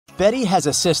Betty has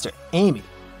a sister, Amy.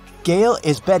 Gail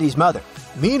is Betty's mother.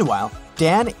 Meanwhile,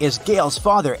 Dan is Gail's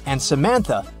father and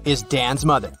Samantha is Dan's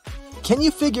mother. Can you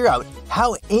figure out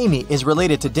how Amy is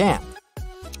related to Dan?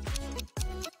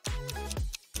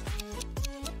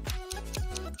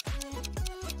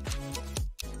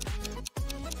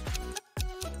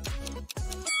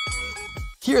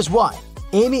 Here's why.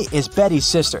 Amy is Betty's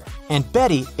sister, and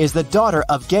Betty is the daughter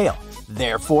of Gail.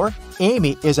 Therefore,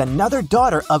 Amy is another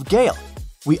daughter of Gail.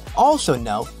 We also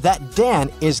know that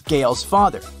Dan is Gail's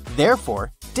father.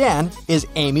 Therefore, Dan is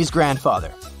Amy's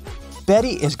grandfather.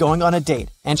 Betty is going on a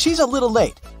date, and she's a little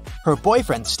late. Her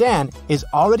boyfriend, Stan, is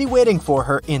already waiting for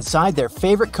her inside their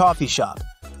favorite coffee shop.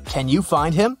 Can you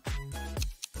find him?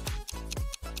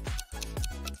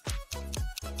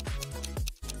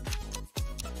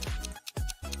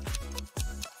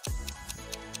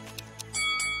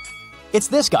 It's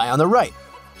this guy on the right.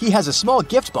 He has a small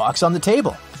gift box on the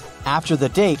table. After the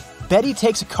date, Betty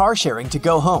takes a car sharing to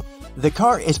go home. The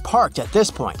car is parked at this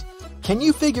point. Can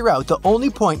you figure out the only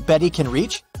point Betty can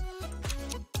reach?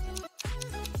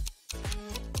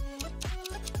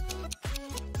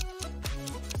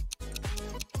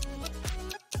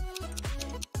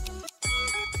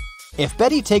 If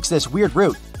Betty takes this weird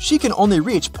route, she can only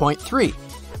reach point 3.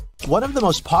 One of the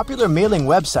most popular mailing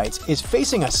websites is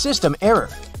facing a system error.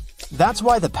 That's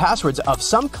why the passwords of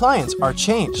some clients are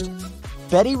changed.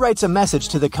 Betty writes a message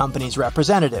to the company's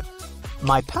representative.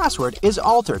 My password is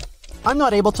altered. I'm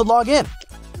not able to log in.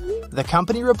 The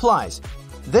company replies,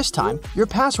 this time your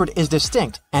password is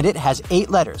distinct and it has 8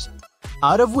 letters,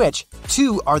 out of which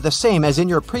 2 are the same as in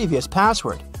your previous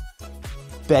password.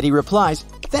 Betty replies,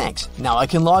 thanks, now I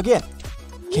can log in.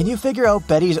 Can you figure out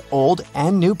Betty's old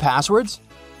and new passwords?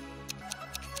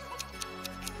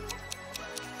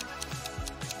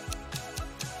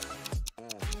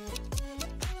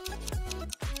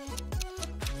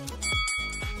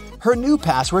 Her new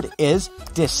password is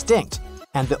distinct,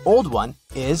 and the old one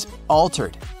is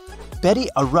altered. Betty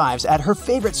arrives at her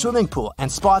favorite swimming pool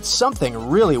and spots something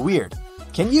really weird.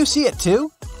 Can you see it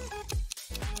too?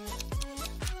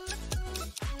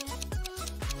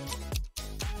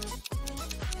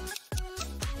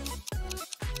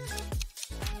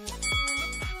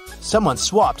 Someone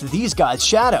swapped these guys'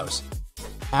 shadows.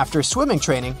 After swimming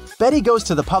training, Betty goes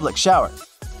to the public shower.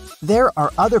 There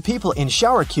are other people in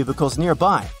shower cubicles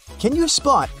nearby. Can you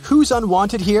spot who's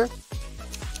unwanted here?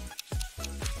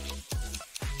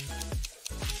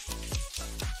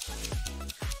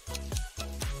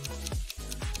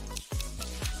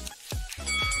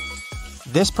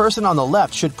 This person on the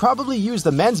left should probably use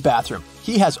the men's bathroom.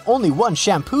 He has only one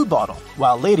shampoo bottle,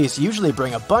 while ladies usually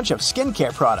bring a bunch of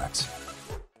skincare products.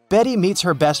 Betty meets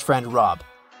her best friend Rob.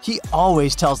 He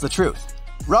always tells the truth.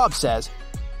 Rob says,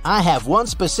 I have one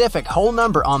specific whole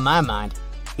number on my mind.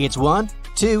 It's 1,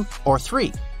 2, or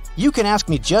 3. You can ask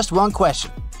me just one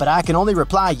question, but I can only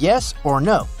reply yes or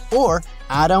no, or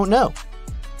I don't know.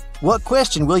 What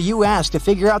question will you ask to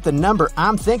figure out the number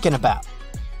I'm thinking about?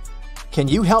 Can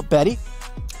you help Betty?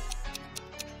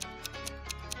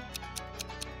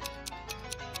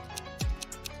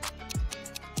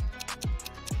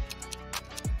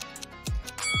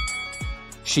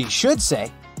 She should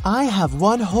say, I have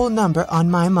one whole number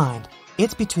on my mind.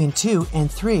 It's between 2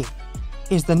 and 3.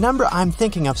 Is the number I'm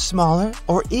thinking of smaller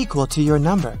or equal to your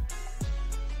number?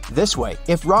 This way,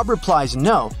 if Rob replies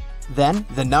no, then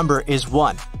the number is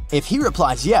 1. If he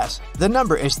replies yes, the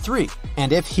number is 3.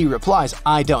 And if he replies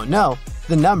I don't know,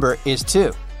 the number is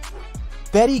 2.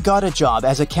 Betty got a job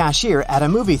as a cashier at a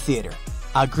movie theater.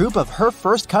 A group of her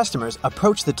first customers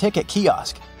approached the ticket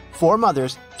kiosk. 4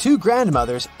 mothers, 2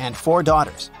 grandmothers, and 4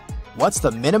 daughters. What's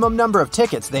the minimum number of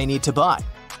tickets they need to buy?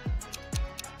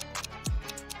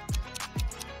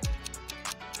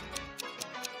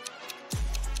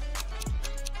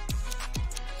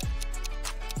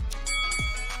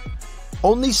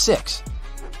 Only 6.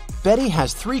 Betty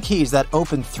has 3 keys that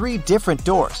open 3 different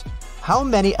doors. How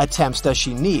many attempts does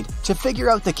she need to figure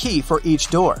out the key for each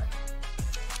door?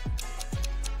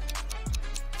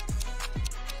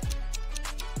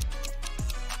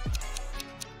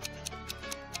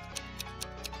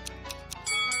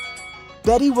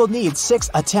 Betty will need 6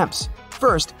 attempts.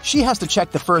 First, she has to check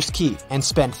the first key and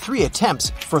spend 3 attempts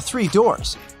for 3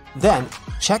 doors. Then,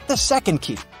 check the second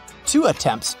key, 2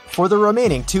 attempts for the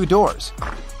remaining 2 doors.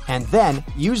 And then,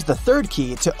 use the third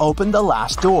key to open the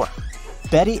last door.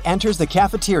 Betty enters the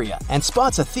cafeteria and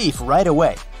spots a thief right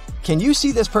away. Can you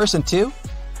see this person too?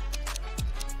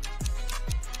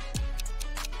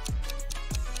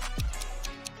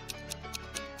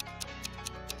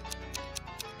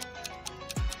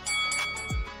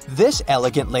 This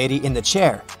elegant lady in the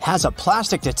chair has a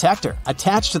plastic detector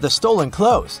attached to the stolen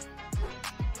clothes.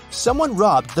 Someone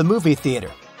robbed the movie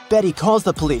theater. Betty calls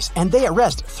the police and they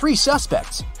arrest 3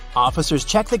 suspects. Officers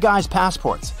check the guys'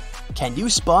 passports. Can you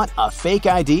spot a fake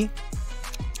ID?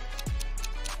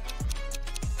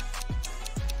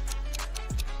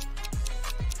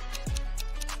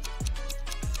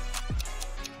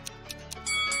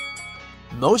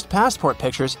 Most passport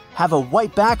pictures have a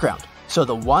white background, so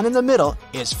the one in the middle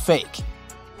is fake.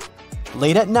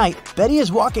 Late at night, Betty is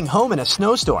walking home in a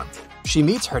snowstorm. She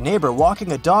meets her neighbor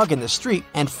walking a dog in the street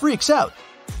and freaks out.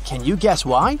 Can you guess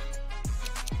why?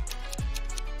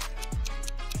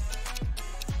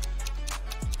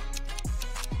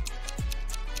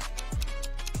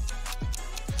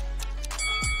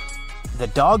 The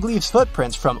dog leaves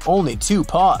footprints from only 2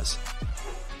 paws.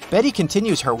 Betty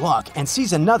continues her walk and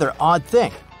sees another odd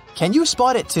thing. Can you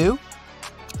spot it too?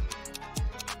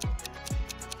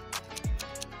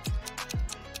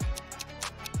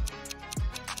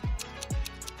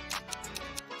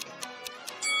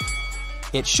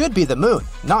 It should be the moon,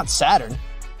 not Saturn.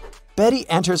 Betty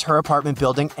enters her apartment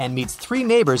building and meets 3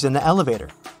 neighbors in the elevator.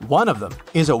 One of them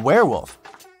is a werewolf.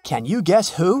 Can you guess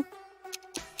who?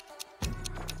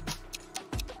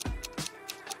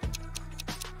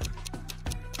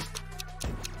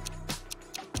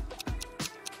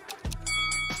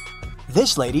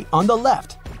 This lady on the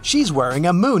left. She's wearing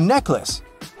a moon necklace.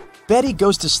 Betty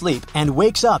goes to sleep and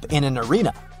wakes up in an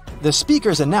arena. The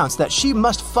speakers announce that she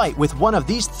must fight with one of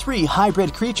these 3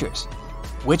 hybrid creatures.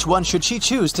 Which one should she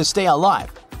choose to stay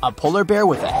alive? A polar bear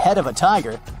with a head of a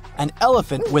tiger, an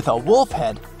elephant with a wolf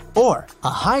head, or a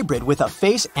hybrid with a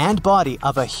face and body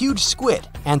of a huge squid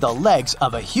and the legs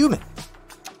of a human?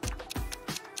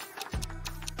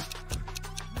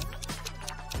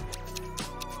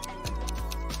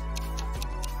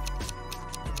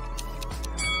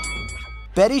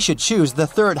 Betty should choose the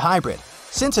 3rd hybrid.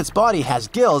 Since its body has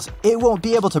gills, it won't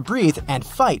be able to breathe and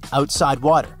fight outside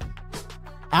water.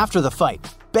 After the fight,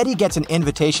 Betty gets an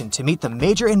invitation to meet the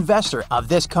major investor of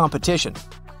this competition,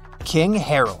 King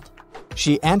Harold.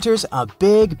 She enters a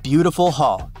big, beautiful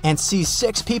hall and sees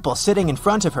 6 people sitting in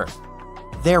front of her.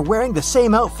 They're wearing the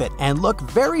same outfit and look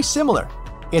very similar.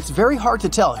 It's very hard to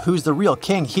tell who's the real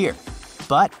king here.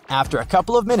 But after a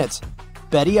couple of minutes,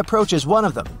 Betty approaches one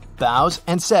of them, bows,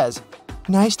 and says,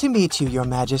 "Nice to meet you, Your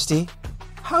Majesty."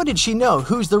 How did she know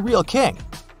who's the real king?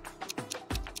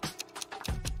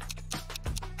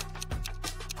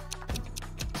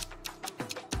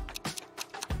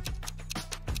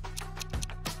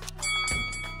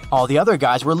 All the other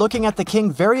guys were looking at the king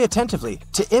very attentively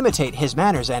to imitate his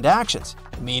manners and actions.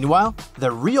 Meanwhile,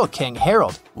 the real King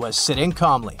Harold was sitting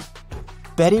calmly.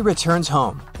 Betty returns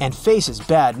home and faces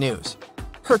bad news.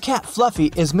 Her cat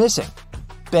Fluffy is missing.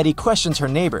 Betty questions her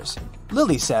neighbors.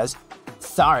 Lily says,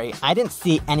 "Sorry, I didn't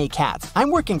see any cats.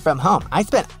 I'm working from home. I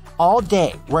spent all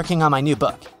day working on my new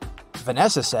book."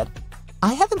 Vanessa said,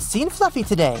 "I haven't seen Fluffy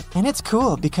today, and it's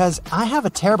cool because I have a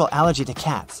terrible allergy to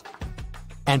cats."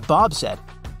 And Bob said,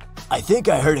 "I think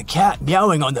I heard a cat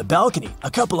meowing on the balcony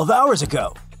a couple of hours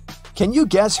ago." Can you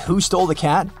guess who stole the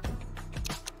cat?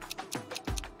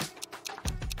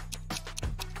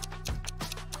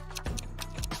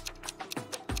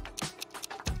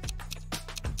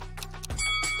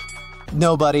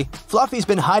 Nobody. Fluffy's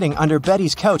been hiding under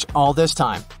Betty's couch all this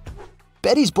time.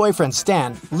 Betty's boyfriend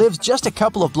Stan lives just a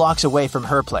couple of blocks away from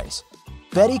her place.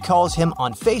 Betty calls him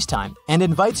on FaceTime and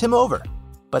invites him over.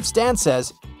 But Stan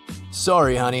says,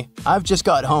 "Sorry, honey, I've just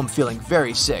got home feeling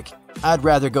very sick. I'd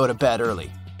rather go to bed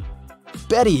early."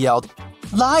 Betty yelled,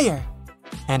 "Liar!"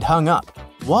 and hung up.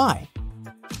 Why?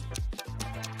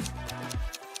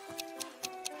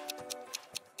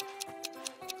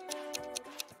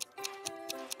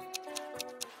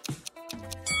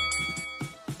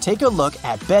 Take a look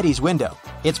at Betty's window.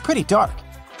 It's pretty dark.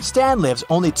 Stan lives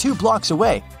only 2 blocks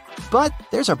away, but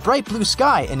there's a bright blue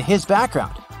sky in his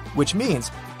background, which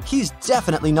means he's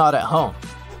definitely not at home.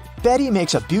 Betty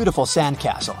makes a beautiful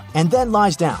sandcastle and then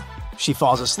lies down. She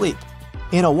falls asleep.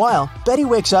 In a while, Betty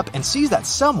wakes up and sees that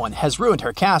someone has ruined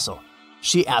her castle.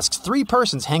 She asks 3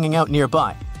 persons hanging out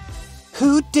nearby,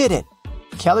 "Who did it?"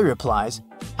 Kelly replies,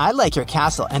 "I like your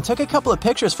castle and took a couple of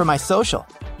pictures for my social.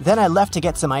 Then I left to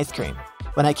get some ice cream.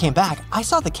 When I came back, I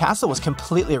saw the castle was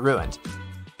completely ruined."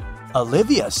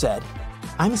 Olivia said,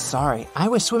 "I'm sorry, I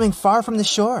was swimming far from the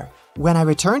shore. When I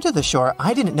returned to the shore,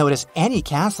 I didn't notice any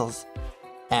castles."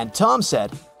 And Tom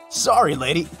said, "Sorry,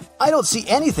 lady, I don't see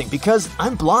anything because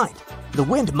I'm blind. The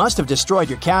wind must have destroyed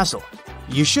your castle.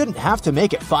 You shouldn't have to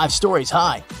make it 5 stories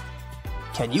high."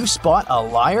 Can you spot a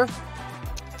liar?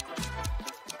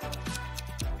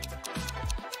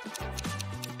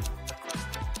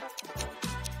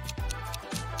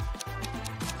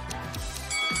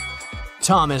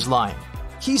 Tom is lying.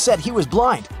 He said he was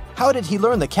blind. How did he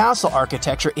learn the castle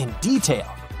architecture in detail?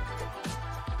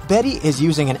 Betty is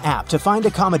using an app to find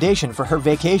accommodation for her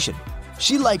vacation.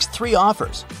 She likes 3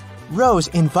 offers. Rose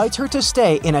invites her to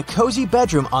stay in a cozy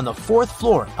bedroom on the 4th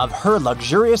floor of her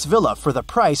luxurious villa for the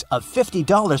price of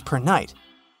 $50 per night.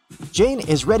 Jane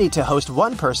is ready to host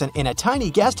one person in a tiny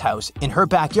guest house in her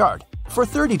backyard for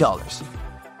 $30.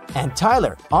 And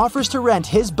Tyler offers to rent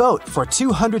his boat for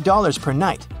 $200 per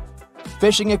night.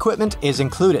 Fishing equipment is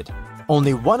included.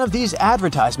 Only one of these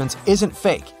advertisements isn't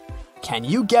fake. Can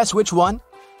you guess which one?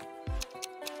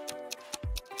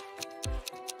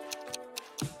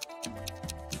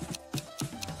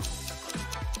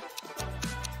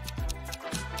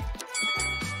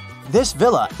 This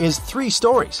villa is 3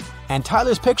 stories, and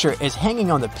Tyler's picture is hanging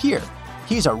on the pier.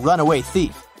 He's a runaway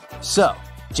thief. So,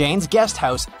 Jane's guest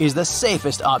house is the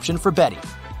safest option for Betty.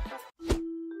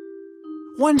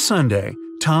 One Sunday,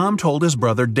 Tom told his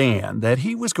brother Dan that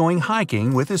he was going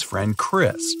hiking with his friend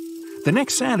Chris. The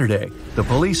next Saturday, the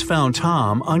police found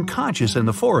Tom unconscious in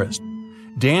the forest.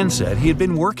 Dan said he had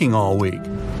been working all week.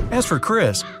 As for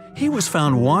Chris, he was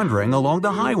found wandering along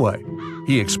the highway.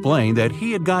 He explained that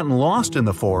he had gotten lost in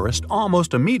the forest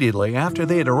almost immediately after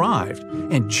they had arrived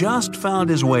and just found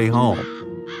his way home.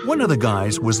 One of the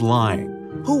guys was lying.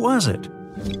 Who was it?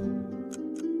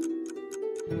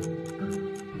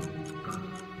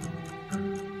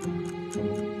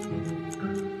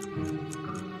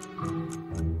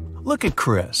 Look at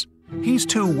Chris. He's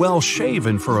too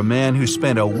well-shaven for a man who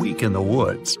spent a week in the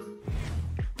woods.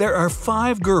 There are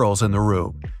 5 girls in the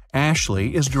room.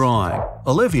 Ashley is drawing,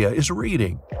 Olivia is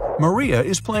reading, Maria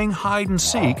is playing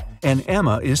hide-and-seek, and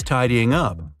Emma is tidying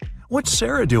up. What's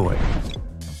Sarah doing?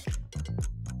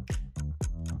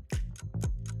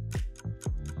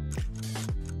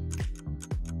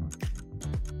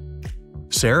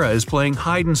 Sarah is playing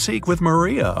hide-and-seek with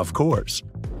Maria, of course.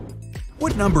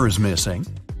 What number is missing?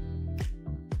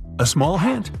 A small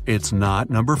hint, it's not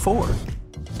number 4.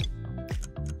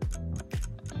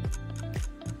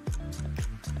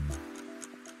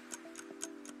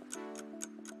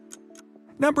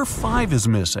 Number 5 is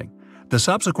missing. The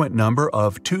subsequent number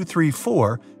of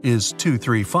 234 is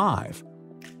 235.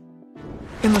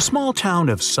 In the small town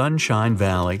of Sunshine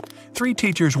Valley, 3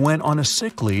 teachers went on a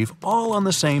sick leave all on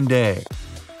the same day.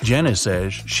 Jenna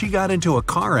says she got into a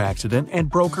car accident and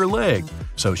broke her leg,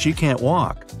 so she can't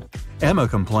walk. Emma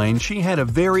complained she had a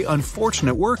very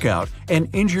unfortunate workout and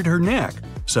injured her neck,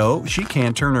 so she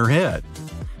can't turn her head.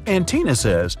 And Tina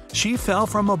says she fell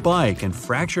from a bike and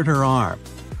fractured her arm.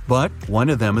 But one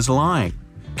of them is lying.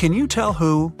 Can you tell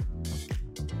who?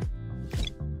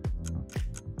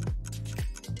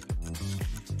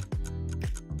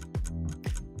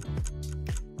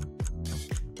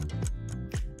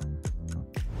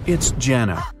 It's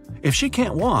Jenna. If she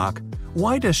can't walk,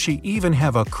 why does she even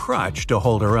have a crutch to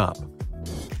hold her up?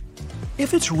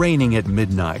 If it's raining at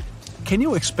midnight, can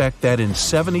you expect that in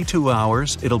 72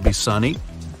 hours it'll be sunny?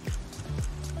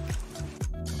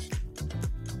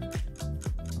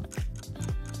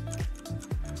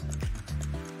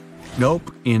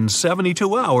 Nope, in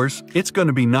 72 hours, it's going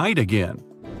to be night again.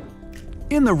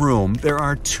 In the room, there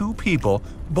are 2 people,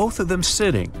 both of them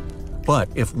sitting. But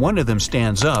if one of them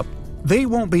stands up, they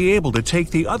won't be able to take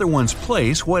the other one's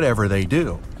place whatever they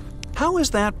do. How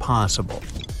is that possible?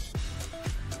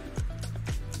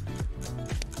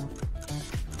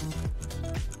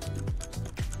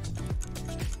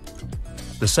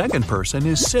 The second person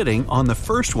is sitting on the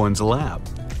first one's lap.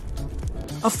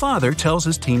 A father tells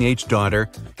his teenage daughter,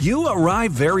 "You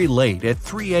arrived very late at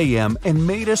 3 a.m. and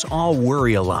made us all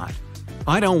worry a lot.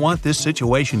 I don't want this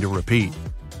situation to repeat."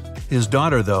 His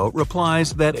daughter, though,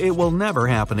 replies that it will never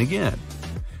happen again.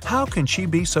 How can she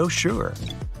be so sure?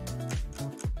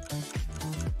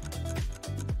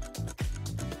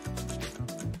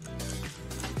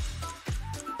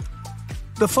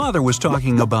 The father was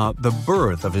talking about the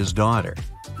birth of his daughter.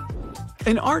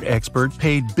 An art expert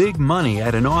paid big money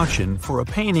at an auction for a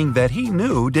painting that he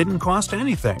knew didn't cost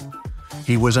anything.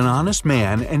 He was an honest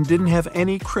man and didn't have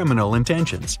any criminal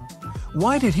intentions.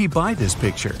 Why did he buy this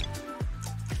picture?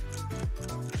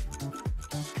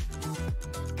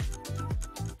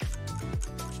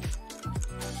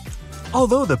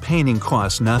 Although the painting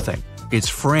cost nothing, its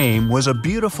frame was a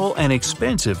beautiful and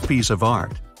expensive piece of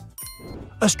art.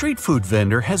 A street food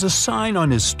vendor has a sign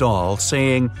on his stall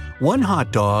saying, "1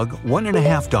 hot dog,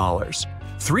 $1.50.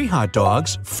 3 hot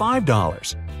dogs,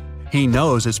 $5. He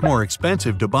knows it's more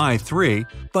expensive to buy 3,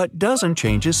 but doesn't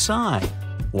change his sign.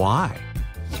 Why?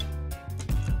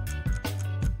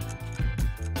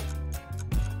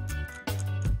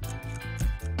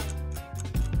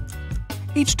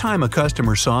 Each time a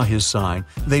customer saw his sign,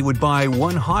 they would buy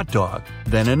one hot dog,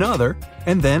 then another,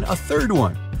 and then a third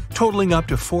one, totaling up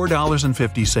to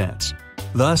 $4.50.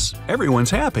 Thus,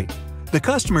 everyone's happy. The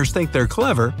customers think they're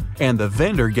clever, and the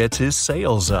vendor gets his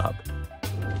sales up.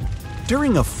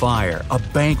 During a fire, a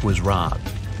bank was robbed.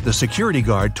 The security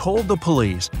guard told the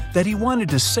police that he wanted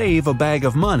to save a bag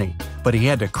of money, but he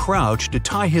had to crouch to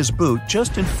tie his boot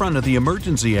just in front of the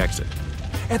emergency exit.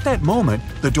 At that moment,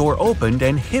 the door opened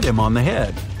and hit him on the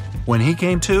head. When he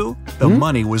came to, the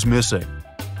money was missing.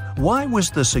 Why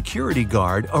was the security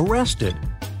guard arrested?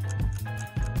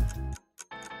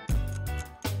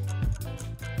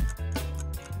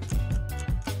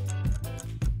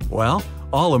 Well,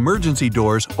 all emergency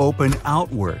doors open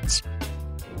outwards.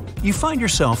 You find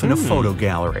yourself in a photo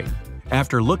gallery.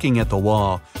 After looking at the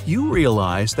wall, you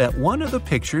realize that one of the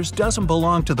pictures doesn't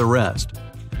belong to the rest.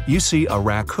 You see a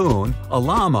raccoon, a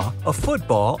llama, a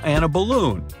football, and a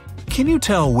balloon. Can you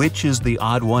tell which is the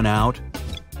odd one out?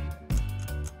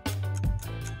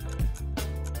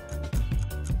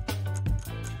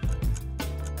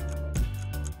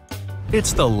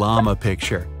 It's the llama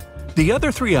picture. The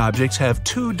other three objects have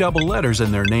two double letters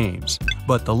in their names,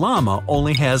 but the llama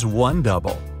only has one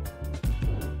double.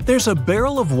 There's a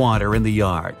barrel of water in the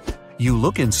yard. You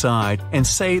look inside and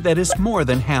say that it's more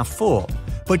than half full,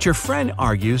 but your friend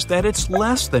argues that it's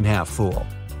less than half full.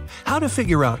 How to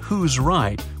figure out who's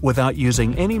right without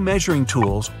using any measuring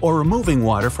tools or removing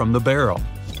water from the barrel?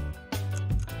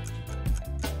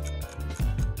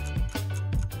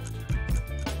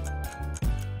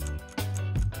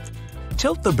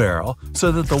 Tilt the barrel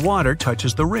so that the water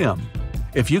touches the rim.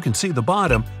 If you can see the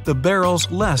bottom, the barrel's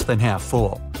less than half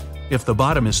full. If the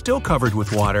bottom is still covered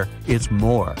with water, it's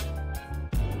more.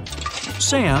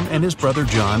 Sam and his brother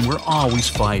John were always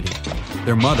fighting.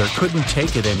 Their mother couldn't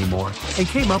take it anymore and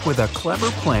came up with a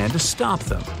clever plan to stop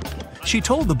them. She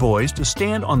told the boys to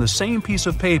stand on the same piece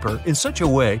of paper in such a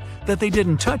way that they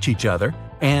didn't touch each other,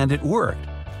 and it worked.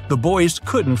 The boys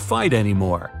couldn't fight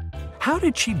anymore. How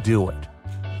did she do it?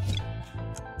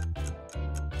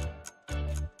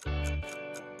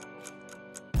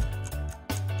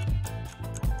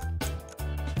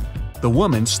 The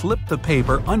woman slipped the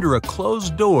paper under a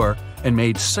closed door and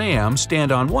made Sam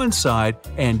stand on one side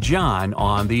and John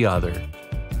on the other.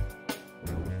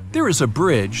 There is a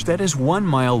bridge that is 1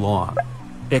 mile long.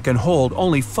 It can hold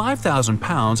only 5,000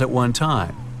 pounds at one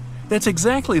time. That's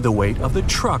exactly the weight of the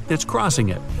truck that's crossing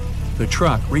it. The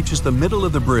truck reaches the middle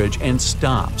of the bridge and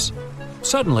stops.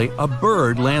 Suddenly, a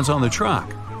bird lands on the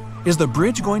truck. Is the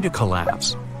bridge going to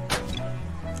collapse?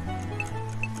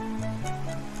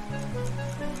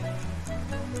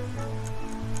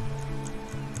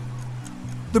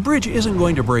 The bridge isn't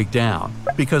going to break down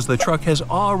because the truck has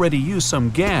already used some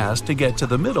gas to get to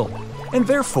the middle and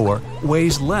therefore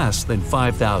weighs less than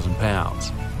 5,000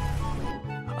 pounds.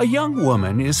 A young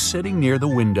woman is sitting near the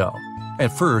window.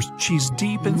 At first, she's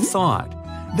deep in thought.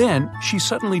 Then, she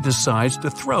suddenly decides to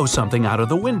throw something out of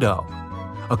the window.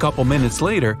 A couple minutes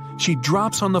later, she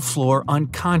drops on the floor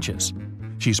unconscious.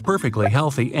 She's perfectly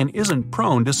healthy and isn't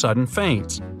prone to sudden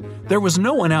faints. There was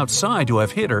no one outside to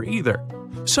have hit her either.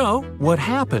 So, what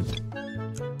happened?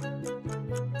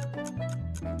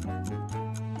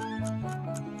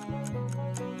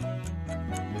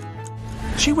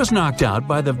 She was knocked out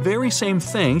by the very same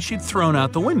thing she'd thrown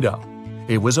out the window.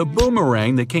 It was a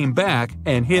boomerang that came back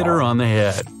and hit her on the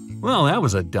head. Well, that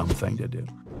was a dumb thing to do.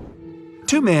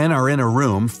 Two men are in a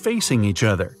room facing each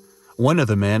other. One of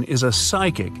the men is a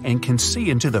psychic and can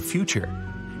see into the future.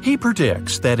 He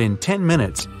predicts that in 10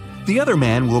 minutes, the other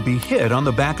man will be hit on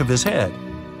the back of his head.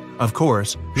 Of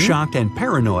course, shocked and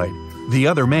paranoid, the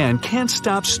other man can't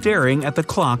stop staring at the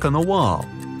clock on the wall.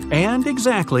 And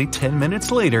exactly 10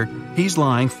 minutes later, he's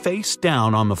lying face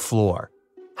down on the floor.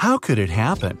 How could it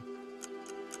happen?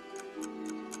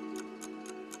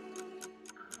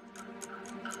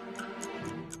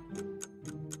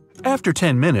 After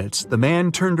 10 minutes, the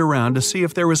man turned around to see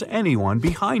if there was anyone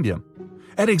behind him.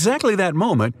 At exactly that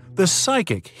moment, the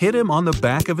psychic hit him on the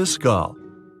back of his skull.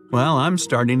 Well, I'm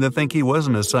starting to think he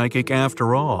wasn't a psychic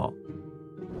after all.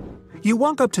 You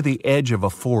walk up to the edge of a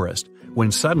forest when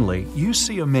suddenly you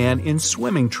see a man in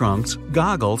swimming trunks,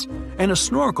 goggles, and a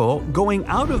snorkel going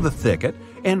out of the thicket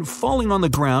and falling on the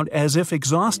ground as if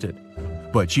exhausted.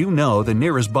 But you know the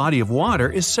nearest body of water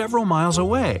is several miles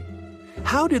away.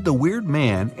 How did the weird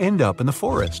man end up in the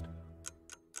forest?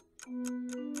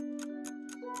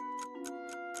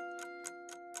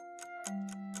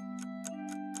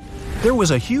 There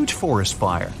was a huge forest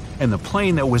fire, and the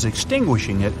plane that was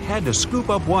extinguishing it had to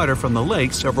scoop up water from the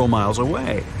lake several miles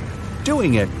away.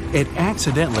 Doing it, it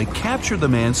accidentally captured the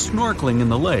man snorkeling in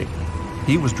the lake.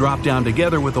 He was dropped down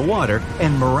together with the water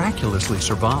and miraculously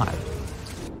survived.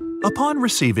 Upon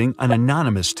receiving an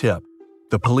anonymous tip,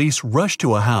 the police rushed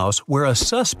to a house where a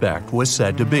suspect was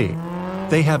said to be.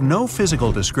 They have no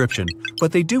physical description,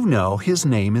 but they do know his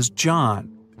name is John.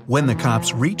 When the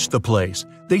cops reach the place,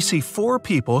 they see 4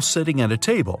 people sitting at a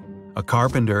table: a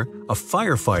carpenter, a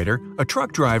firefighter, a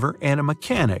truck driver, and a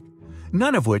mechanic,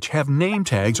 none of which have name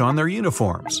tags on their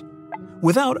uniforms.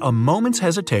 Without a moment's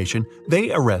hesitation,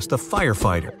 they arrest the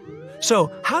firefighter.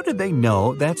 So, how did they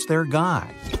know that's their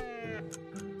guy?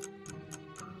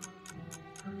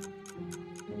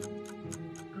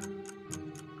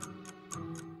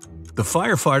 The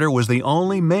firefighter was the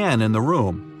only man in the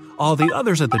room. All the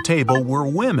others at the table were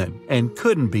women and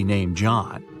couldn't be named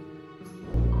John.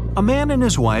 A man and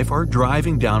his wife are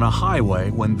driving down a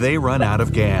highway when they run out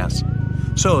of gas.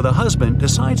 So the husband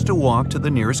decides to walk to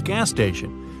the nearest gas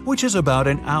station, which is about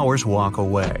an hour's walk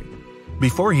away.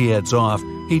 Before he heads off,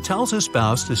 he tells his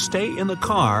spouse to stay in the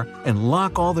car and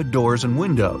lock all the doors and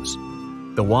windows.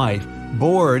 The wife,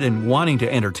 bored and wanting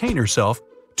to entertain herself,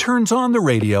 turns on the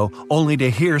radio only to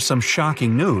hear some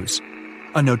shocking news.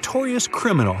 A notorious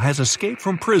criminal has escaped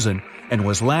from prison and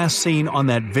was last seen on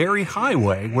that very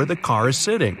highway where the car is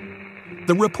sitting.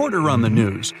 The reporter on the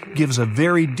news gives a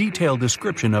very detailed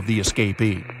description of the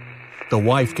escapee. The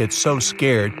wife gets so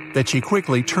scared that she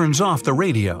quickly turns off the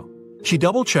radio. She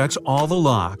double-checks all the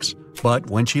locks, but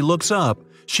when she looks up,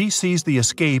 she sees the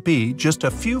escapee just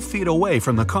a few feet away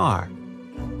from the car.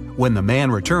 When the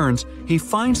man returns, he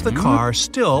finds the car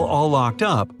still all locked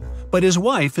up, but his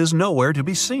wife is nowhere to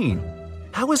be seen.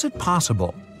 How is it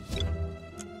possible?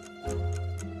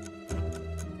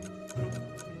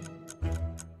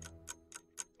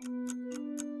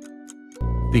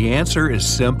 The answer is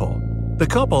simple. The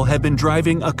couple had been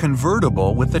driving a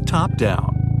convertible with the top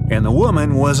down, and the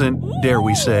woman wasn't, dare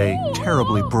we say,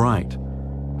 terribly bright.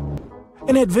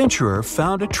 An adventurer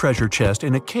found a treasure chest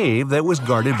in a cave that was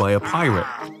guarded by a pirate.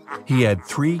 He had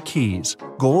 3 keys,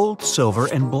 gold, silver,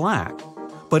 and black,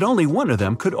 but only one of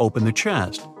them could open the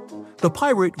chest. The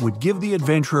pirate would give the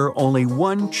adventurer only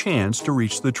one chance to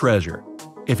reach the treasure.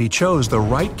 If he chose the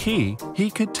right key,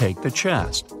 he could take the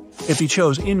chest. If he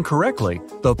chose incorrectly,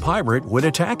 the pirate would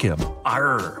attack him.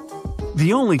 Arr!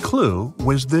 The only clue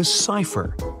was this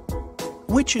cipher.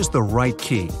 Which is the right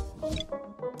key?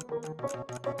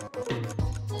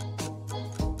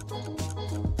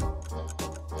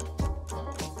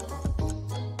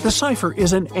 The cipher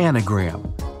is an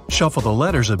anagram. Shuffle the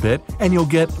letters a bit and you'll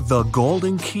get the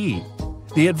golden key.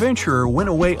 The adventurer went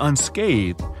away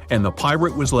unscathed, and the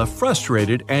pirate was left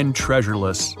frustrated and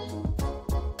treasureless.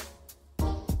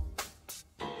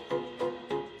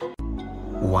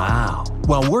 Wow!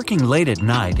 While working late at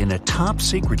night in a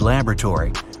top-secret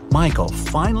laboratory, Michael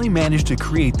finally managed to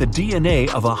create the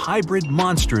DNA of a hybrid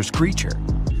monstrous creature.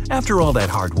 After all that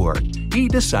hard work, he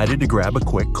decided to grab a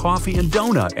quick coffee and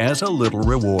donut as a little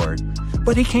reward.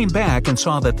 But he came back and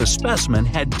saw that the specimen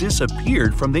had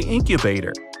disappeared from the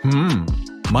incubator.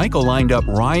 Michael lined up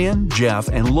Ryan, Jeff,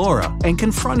 and Laura and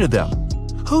confronted them.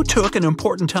 Who took an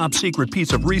important top-secret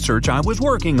piece of research I was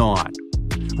working on?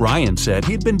 Ryan said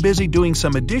he'd been busy doing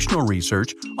some additional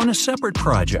research on a separate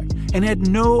project and had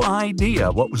no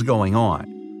idea what was going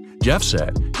on. Jeff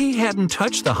said he hadn't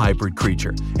touched the hybrid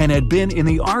creature and had been in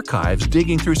the archives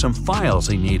digging through some files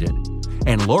he needed.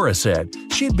 And Laura said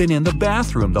she had been in the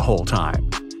bathroom the whole time.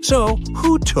 So,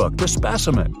 who took the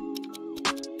specimen?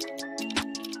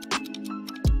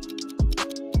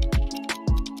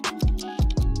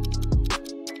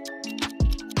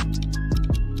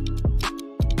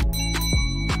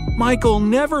 Michael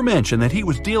never mentioned that he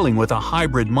was dealing with a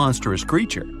hybrid monstrous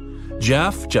creature.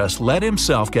 Jeff just let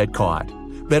himself get caught.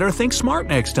 Better think smart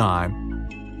next time.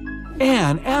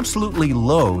 Anne absolutely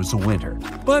loathes winter,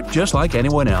 but just like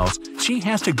anyone else, she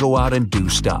has to go out and do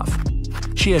stuff.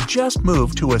 She had just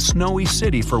moved to a snowy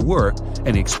city for work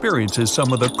and experiences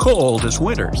some of the coldest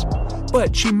winters.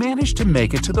 But she managed to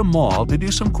make it to the mall to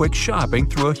do some quick shopping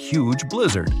through a huge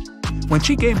blizzard. When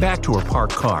she came back to her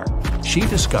parked car, she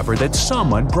discovered that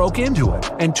someone broke into it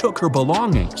and took her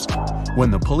belongings. When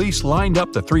the police lined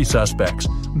up the 3 suspects,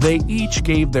 they each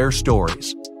gave their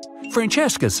stories.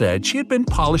 Francesca said she had been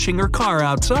polishing her car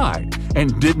outside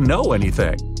and didn't know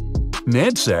anything.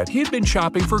 Ned said he'd been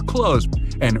shopping for clothes,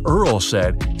 and Earl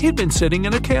said he'd been sitting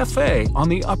in a cafe on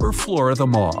the upper floor of the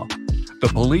mall. The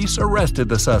police arrested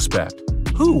the suspect.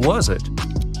 Who was it?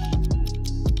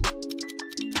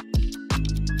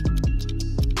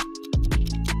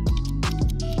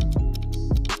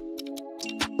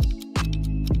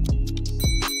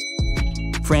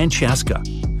 Francesca.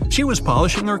 She was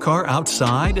polishing her car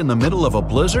outside in the middle of a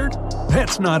blizzard?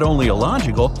 That's not only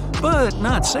illogical, but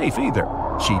not safe either.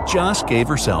 She just gave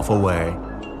herself away.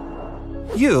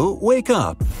 You wake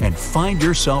up and find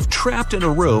yourself trapped in a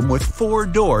room with 4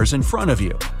 doors in front of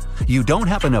you. You don't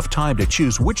have enough time to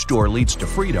choose which door leads to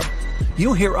freedom.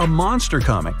 You hear a monster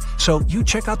coming, so you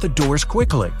check out the doors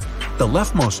quickly. The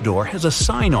leftmost door has a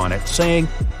sign on it saying,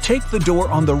 "Take the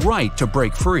door on the right to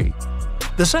break free."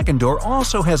 The second door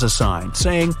also has a sign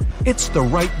saying, "It's the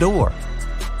right door."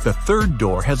 The third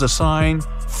door has a sign,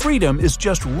 "Freedom is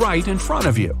just right in front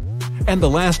of you." And the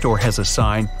last door has a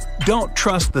sign, "Don't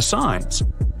trust the signs."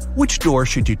 Which door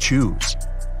should you choose?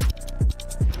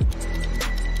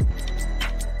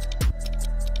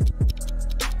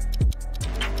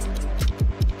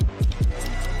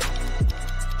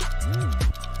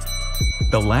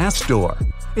 The last door.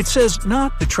 It says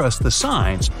not to trust the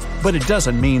signs, but it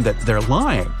doesn't mean that they're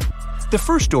lying. The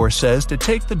first door says to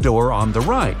take the door on the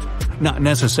right. Not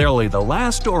necessarily the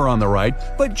last door on the right,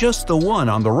 but just the one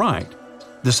on the right.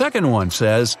 The second one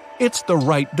says, it's the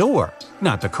right door.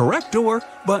 Not the correct door,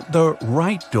 but the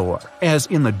right door, as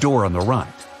in the door on the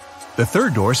right. The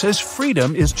third door says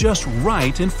freedom is just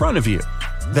right in front of you.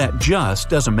 That just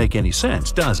doesn't make any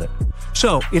sense, does it?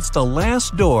 So it's the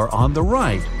last door on the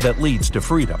right that leads to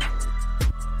freedom.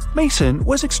 Mason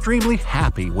was extremely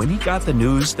happy when he got the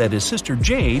news that his sister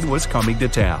Jane was coming to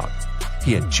town.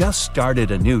 He had just started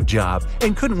a new job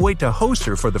and couldn't wait to host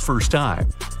her for the first time.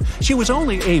 She was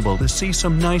only able to see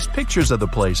some nice pictures of the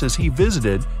places he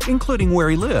visited, including where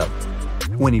he lived.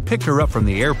 When he picked her up from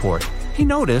the airport, he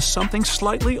noticed something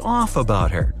slightly off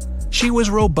about her. She was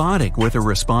robotic with her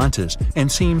responses and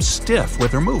seemed stiff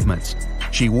with her movements.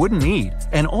 She wouldn't eat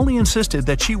and only insisted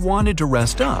that she wanted to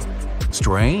rest up.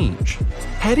 Strange.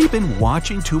 Had he been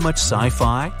watching too much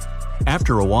sci-fi?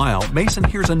 After a while, Mason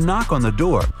hears a knock on the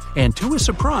door, and to his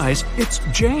surprise, it's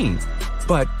Jane.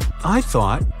 "But I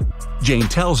thought…" Jane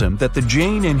tells him that the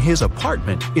Jane in his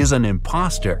apartment is an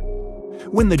imposter.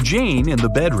 When the Jane in the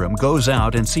bedroom goes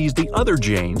out and sees the other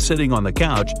Jane sitting on the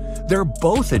couch, they're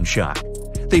both in shock.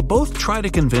 They both try to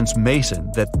convince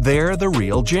Mason that they're the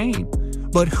real Jane.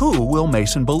 But who will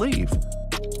Mason believe?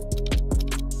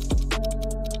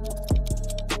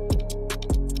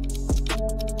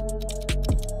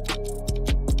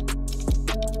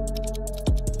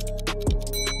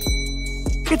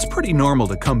 It's pretty normal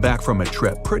to come back from a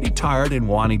trip pretty tired and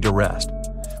wanting to rest.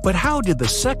 But how did the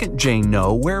second Jane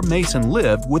know where Mason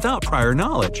lived without prior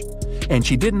knowledge? And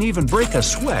she didn't even break a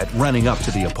sweat running up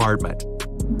to the apartment.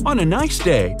 On a nice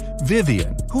day,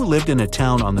 Vivian, who lived in a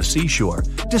town on the seashore,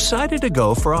 decided to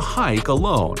go for a hike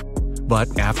alone.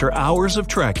 But after hours of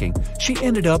trekking, she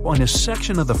ended up on a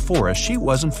section of the forest she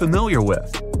wasn't familiar with.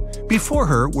 Before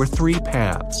her were 3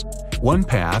 paths. One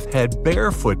path had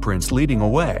bare footprints leading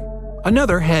away.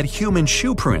 Another had human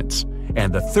shoe prints,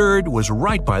 and the third was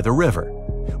right by the river.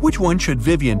 Which one should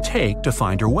Vivian take to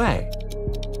find her way?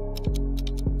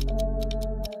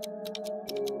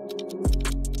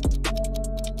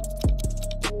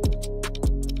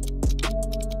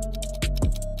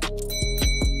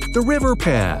 The river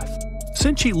path.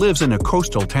 Since she lives in a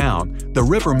coastal town, the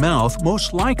river mouth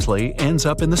most likely ends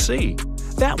up in the sea.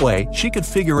 That way, she could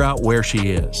figure out where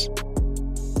she is.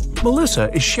 Melissa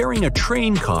is sharing a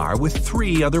train car with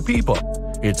 3 other people.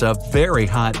 It's a very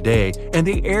hot day and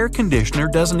the air conditioner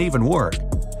doesn't even work.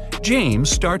 James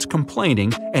starts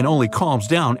complaining and only calms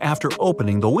down after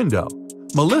opening the window.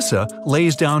 Melissa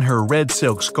lays down her red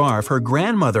silk scarf her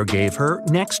grandmother gave her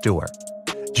next to her.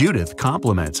 Judith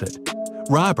compliments it.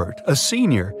 Robert, a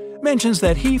senior, mentions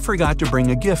that he forgot to bring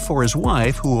a gift for his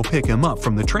wife who will pick him up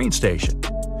from the train station.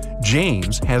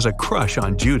 James has a crush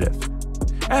on Judith.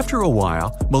 After a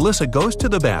while, Melissa goes to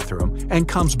the bathroom and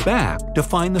comes back to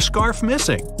find the scarf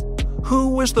missing.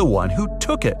 Who was the one who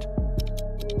took it?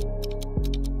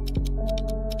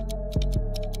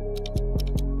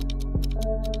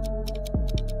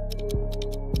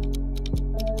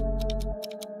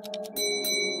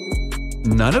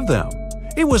 None of them.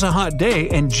 It was a hot day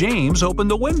and James opened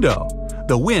the window.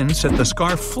 The wind sent the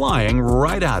scarf flying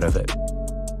right out of it.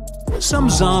 Some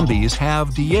zombies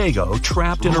have Diego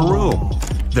trapped in a room.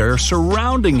 They're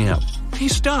surrounding him.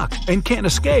 He's stuck and can't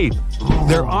escape.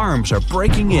 Their arms are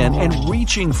breaking in and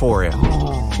reaching for him.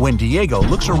 When Diego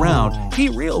looks around, he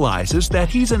realizes that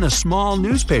he's in a small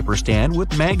newspaper stand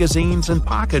with magazines and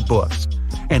pocketbooks.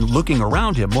 And looking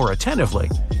around him more attentively,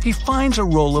 he finds a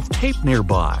roll of tape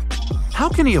nearby. How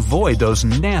can he avoid those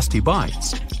nasty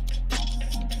bites?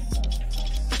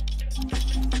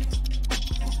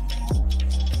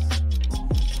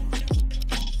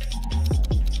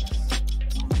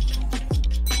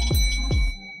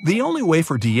 The only way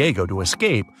for Diego to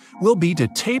escape will be to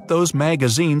tape those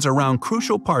magazines around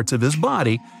crucial parts of his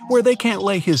body where they can't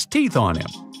lay his teeth on him.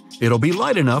 It'll be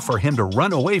light enough for him to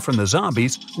run away from the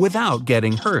zombies without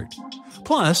getting hurt.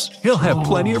 Plus, he'll have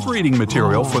plenty of reading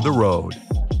material for the road.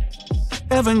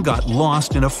 Evan got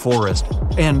lost in a forest,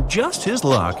 and just his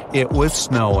luck, it was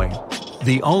snowing.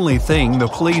 The only thing the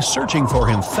police searching for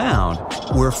him found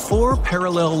were 4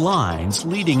 parallel lines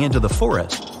leading into the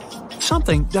forest.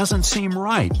 Something doesn't seem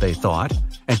right, they thought,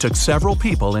 and took several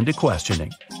people into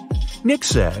questioning. Nick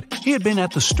said he had been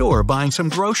at the store buying some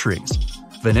groceries.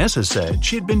 Vanessa said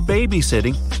she had been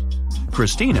babysitting.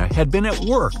 Christina had been at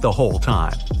work the whole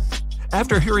time.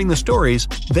 After hearing the stories,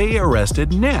 they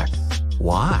arrested Nick.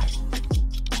 Why?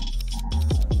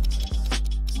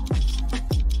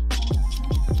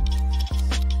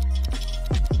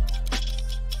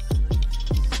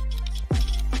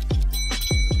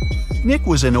 Nick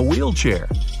was in a wheelchair.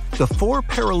 The 4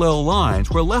 parallel lines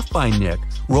were left by Nick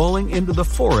rolling into the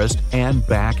forest and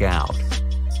back out.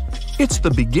 It's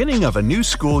the beginning of a new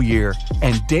school year,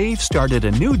 and Dave started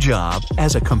a new job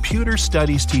as a computer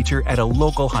studies teacher at a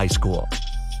local high school.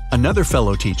 Another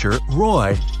fellow teacher,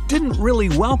 Roy, didn't really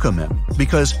welcome him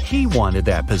because he wanted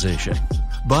that position.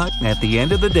 But at the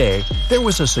end of the day, there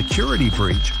was a security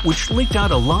breach which leaked out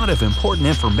a lot of important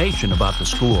information about the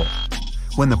school.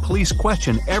 When the police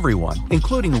questioned everyone,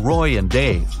 including Roy and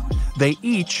Dave, they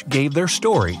each gave their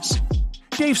stories.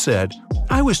 Dave said,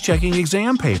 "I was checking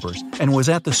exam papers and was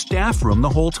at the staff room the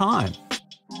whole time."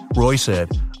 Roy said,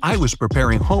 "I was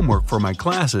preparing homework for my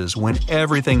classes when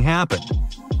everything happened."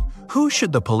 Who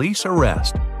should the police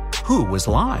arrest? Who was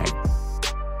lying?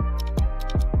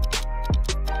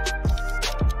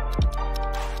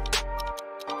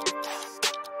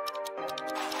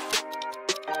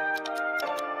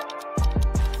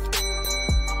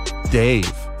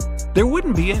 Dave. There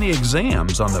wouldn't be any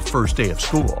exams on the first day of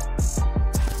school.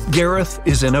 Gareth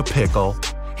is in a pickle.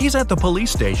 He's at the police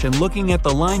station looking at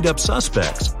the lined-up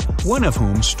suspects, one of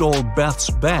whom stole Beth's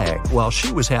bag while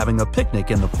she was having a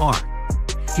picnic in the park.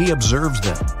 He observes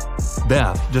them.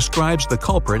 Beth describes the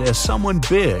culprit as someone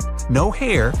big, no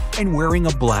hair, and wearing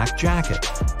a black jacket.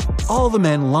 All the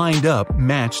men lined up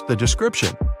matched the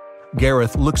description.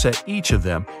 Gareth looks at each of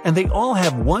them, and they all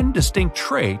have one distinct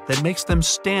trait that makes them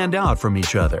stand out from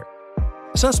each other.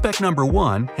 Suspect number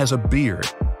 1 has a beard.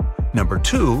 Number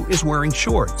 2 is wearing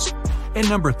shorts. And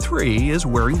number 3 is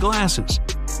wearing glasses.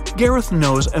 Gareth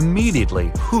knows immediately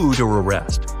who to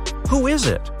arrest. Who is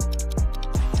it?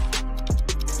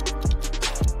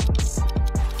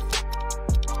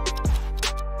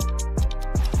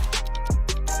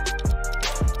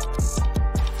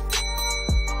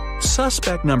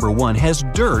 Suspect number 1 has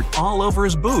dirt all over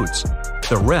his boots.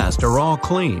 The rest are all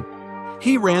clean.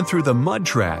 He ran through the mud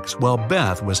tracks while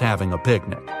Beth was having a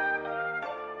picnic.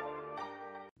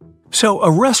 So a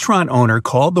restaurant owner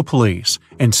called the police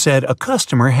and said a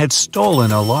customer had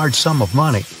stolen a large sum of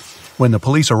money. When the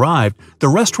police arrived, the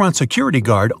restaurant security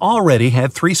guard already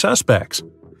had 3 suspects.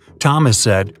 Thomas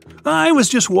said, "I was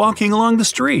just walking along the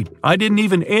street. I didn't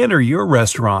even enter your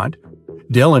restaurant."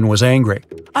 Dylan was angry.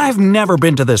 "I've never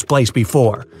been to this place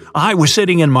before. I was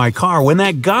sitting in my car when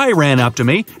that guy ran up to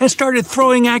me and started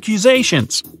throwing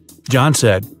accusations." John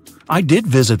said, "I did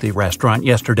visit the restaurant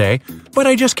yesterday, but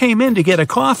I just came in to get a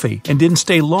coffee and didn't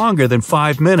stay longer than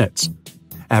 5 minutes."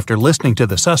 After listening to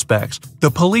the suspects,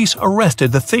 the police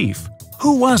arrested the thief.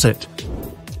 Who was it?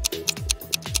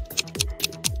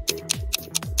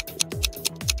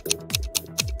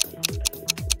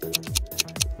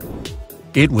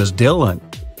 It was Dylan.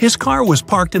 His car was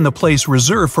parked in the place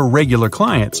reserved for regular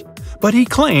clients, but he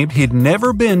claimed he'd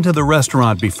never been to the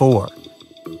restaurant before.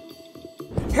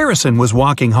 Harrison was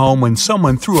walking home when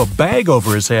someone threw a bag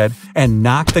over his head and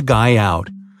knocked the guy out.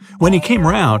 When he came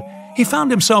round, he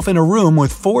found himself in a room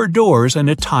with 4 doors and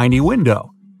a tiny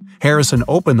window. Harrison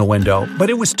opened the window, but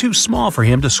it was too small for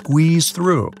him to squeeze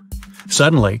through.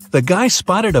 Suddenly, the guy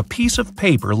spotted a piece of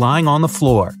paper lying on the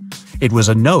floor. It was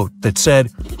a note that said,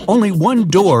 "Only 1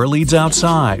 door leads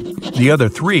outside. The other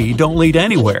 3 don't lead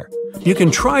anywhere. You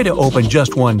can try to open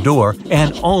just 1 door,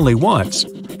 and only once.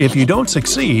 If you don't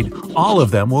succeed, all of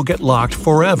them will get locked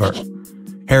forever."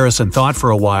 Harrison thought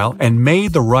for a while and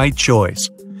made the right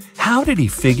choice. How did he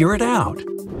figure it out?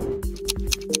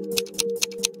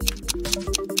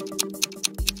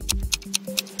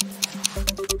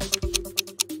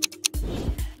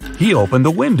 He opened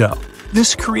the window.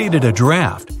 This created a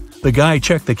draft. The guy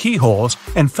checked the keyholes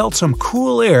and felt some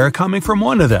cool air coming from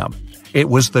one of them. It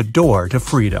was the door to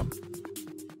freedom.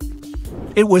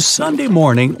 It was Sunday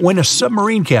morning when a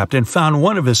submarine captain found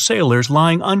one of his sailors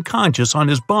lying unconscious on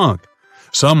his bunk.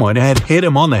 Someone had hit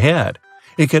him on the head.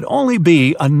 It could only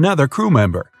be another crew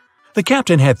member. The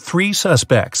captain had 3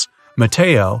 suspects: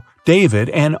 Mateo, David,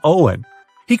 and Owen.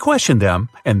 He questioned them,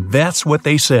 and that's what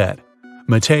they said.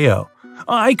 Mateo: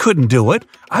 "I couldn't do it.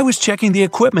 I was checking the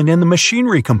equipment in the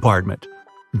machinery compartment."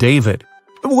 David: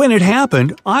 "When it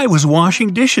happened, I was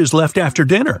washing dishes left after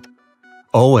dinner."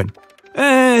 Owen: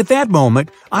 "At that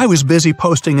moment, I was busy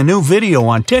posting a new video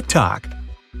on TikTok."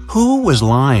 Who was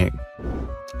lying?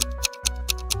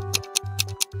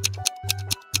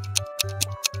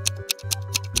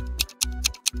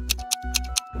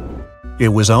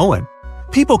 It was Owen.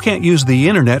 People can't use the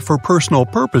internet for personal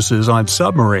purposes on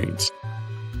submarines.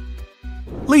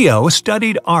 Leo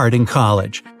studied art in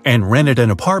college and rented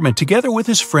an apartment together with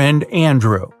his friend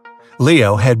Andrew.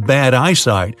 Leo had bad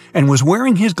eyesight and was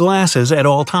wearing his glasses at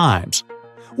all times.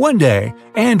 One day,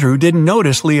 Andrew didn't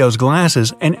notice Leo's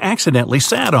glasses and accidentally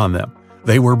sat on them.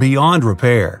 They were beyond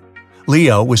repair.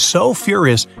 Leo was so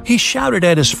furious he shouted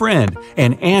at his friend,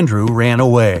 and Andrew ran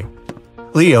away.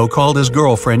 Leo called his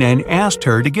girlfriend and asked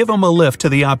her to give him a lift to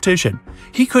the optician.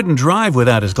 He couldn't drive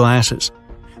without his glasses.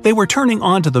 They were turning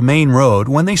onto the main road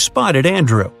when they spotted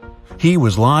Andrew. He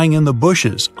was lying in the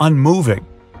bushes, unmoving.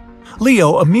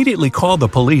 Leo immediately called the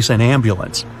police and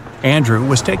ambulance. Andrew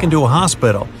was taken to a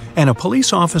hospital, and a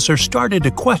police officer started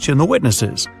to question the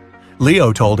witnesses.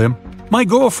 Leo told him, "My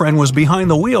girlfriend was behind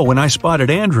the wheel when I spotted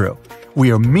Andrew.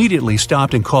 We immediately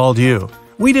stopped and called you.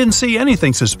 We didn't see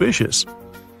anything suspicious."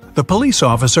 The police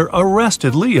officer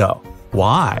arrested Leo.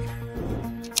 Why?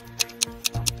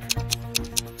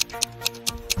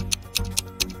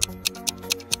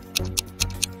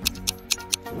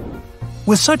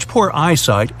 With such poor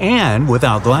eyesight and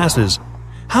without glasses,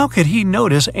 how could he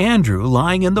notice Andrew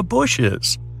lying in the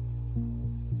bushes?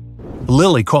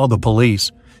 Lily called the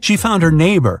police. She found her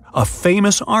neighbor, a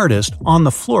famous artist, on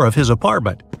the floor of his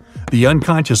apartment. The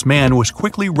unconscious man was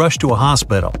quickly rushed to a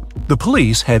hospital. The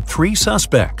police had 3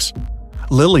 suspects.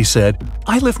 Lily said,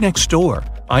 "I live next door.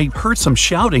 I heard some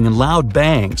shouting and loud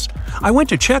bangs. I went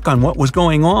to check on what was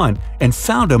going on and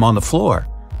found him on the floor."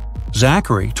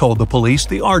 Zachary told the police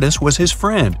the artist was his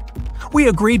friend. "We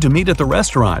agreed to meet at the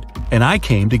restaurant, and I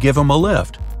came to give him a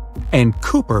lift." And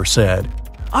Cooper said,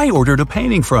 "I ordered a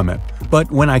painting from him,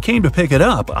 but when I came to pick it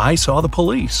up, I saw the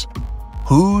police."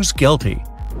 Who's guilty?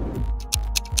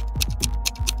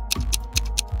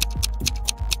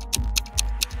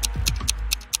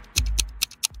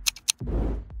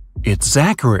 It's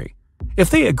Zachary. If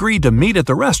they agreed to meet at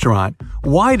the restaurant,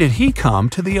 why did he come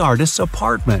to the artist's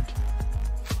apartment?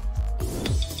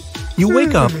 You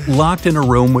wake up locked in a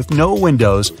room with no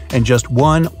windows and just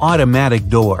one automatic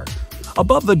door.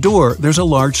 Above the door, there's a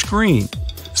large screen.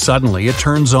 Suddenly, it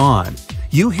turns on.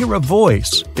 You hear a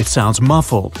voice. It sounds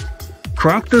muffled.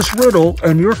 "Crack this riddle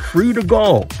and you're free to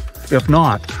go. If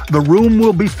not, the room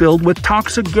will be filled with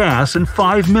toxic gas in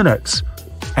 5 minutes."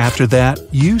 After that,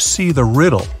 you see the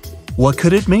riddle. What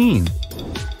could it mean?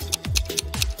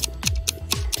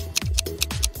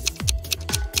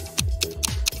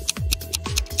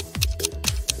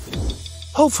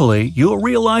 Hopefully, you'll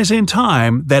realize in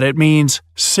time that it means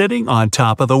sitting on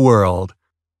top of the world.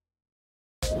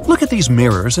 Look at these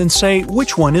mirrors and say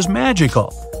which one is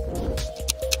magical.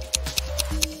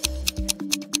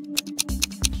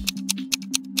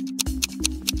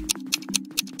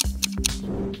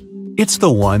 It's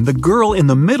the one the girl in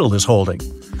the middle is holding.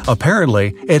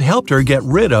 Apparently, it helped her get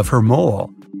rid of her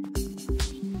mole.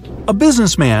 A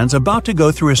businessman's about to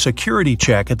go through a security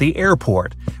check at the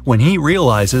airport when he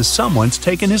realizes someone's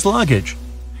taken his luggage.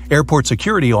 Airport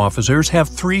security officers have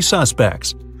 3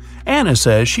 suspects. Anna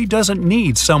says she doesn't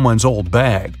need someone's old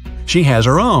bag. She has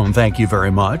her own, thank you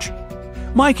very much.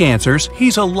 Mike answers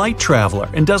he's a light traveler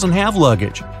and doesn't have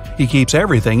luggage. He keeps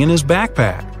everything in his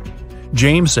backpack.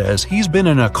 James says he's been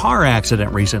in a car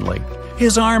accident recently.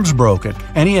 His arm's broken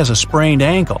and he has a sprained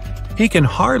ankle. He can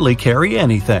hardly carry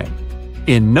anything.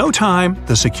 In no time,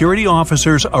 the security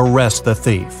officers arrest the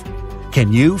thief.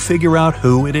 Can you figure out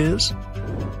who it is?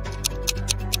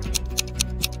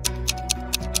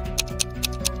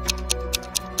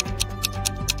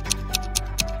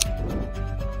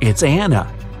 It's Anna.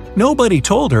 Nobody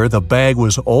told her the bag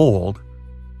was old.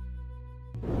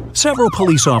 Several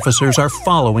police officers are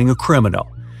following a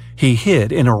criminal. He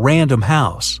hid in a random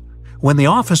house. When the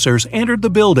officers entered the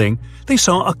building, they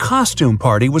saw a costume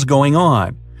party was going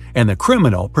on, and the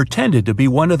criminal pretended to be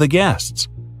one of the guests.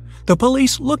 The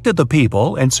police looked at the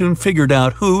people and soon figured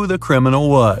out who the criminal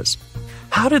was.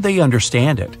 How did they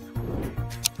understand it?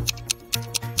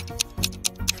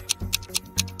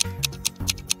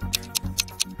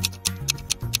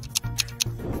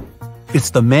 It's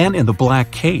the man in the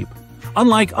black cape.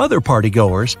 Unlike other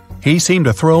partygoers, he seemed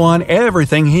to throw on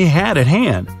everything he had at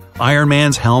hand: Iron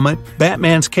Man's helmet,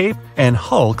 Batman's cape, and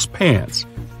Hulk's pants.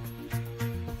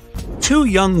 Two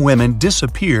young women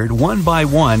disappeared one by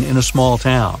one in a small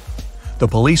town. The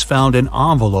police found an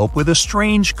envelope with a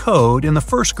strange code in the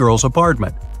first girl's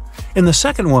apartment. In the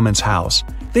second woman's house,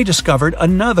 they discovered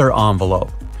another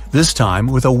envelope, this time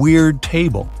with a weird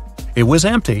table. It was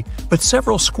empty, but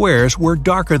several squares were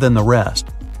darker than the rest.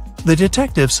 The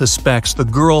detective suspects the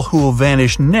girl who will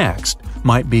vanish next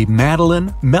might be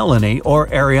Madeline, Melanie, or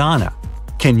Ariana.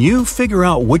 Can you figure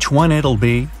out which one it'll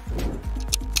be?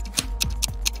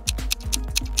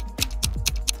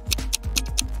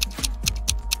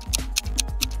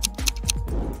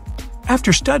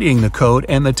 After studying the code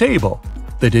and the table,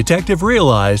 the detective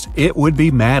realized it would be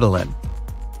Madeline.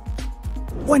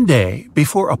 One day,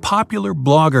 before a popular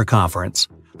blogger conference,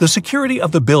 the security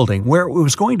of the building where it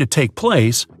was going to take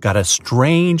place got a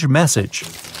strange message.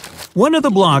 One of the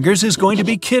bloggers is going to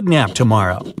be kidnapped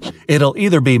tomorrow. It'll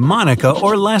either be Monica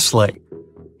or Leslie.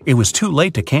 It was too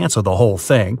late to cancel the whole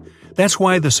thing. That's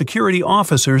why the security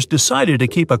officers decided to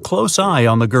keep a close eye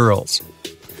on the girls.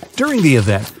 During the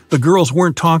event, the girls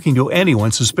weren't talking to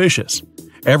anyone suspicious.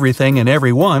 Everything and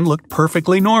everyone looked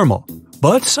perfectly normal.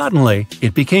 But suddenly,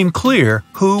 it became clear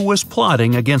who was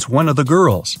plotting against one of the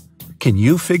girls. Can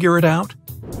you figure it out?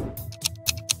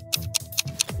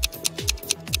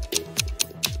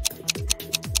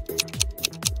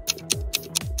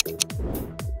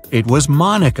 It was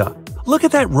Monica. Look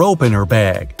at that rope in her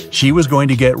bag. She was going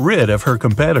to get rid of her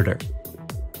competitor.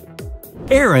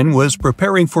 Aaron was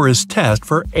preparing for his test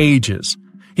for ages.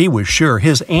 He was sure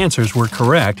his answers were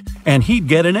correct and he'd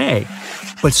get an A.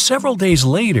 But several days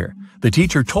later, the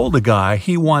teacher told the guy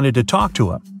he wanted to talk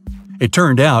to him. It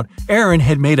turned out Aaron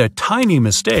had made a tiny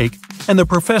mistake and the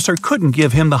professor couldn't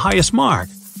give him the highest mark.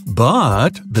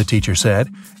 But, the teacher said,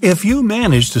 if you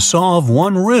manage to solve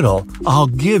one riddle, I'll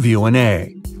give you an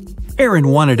A. Aaron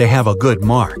wanted to have a good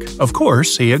mark. Of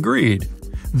course, he agreed.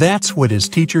 That's what his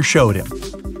teacher showed him.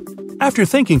 After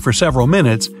thinking for several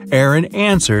minutes, Aaron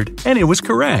answered, and it was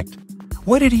correct.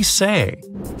 What did he say?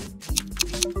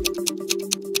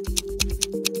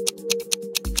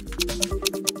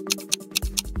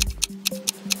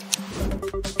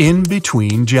 In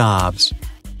between jobs.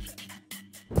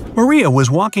 Maria was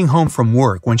walking home from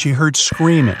work when she heard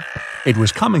screaming. It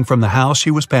was coming from the house she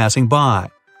was passing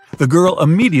by. The girl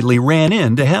immediately ran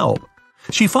in to help.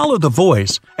 She followed the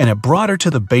voice, and it brought her to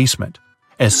the basement.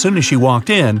 As soon as she walked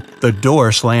in, the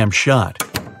door slammed shut.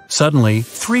 Suddenly,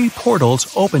 3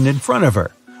 portals opened in front of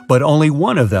her, but only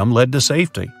one of them led to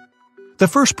safety. The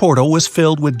first portal was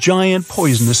filled with giant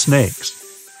poisonous snakes.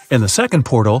 In the second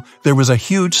portal, there was a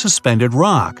huge suspended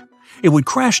rock. It would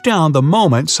crash down the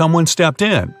moment someone stepped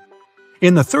in.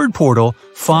 In the third portal,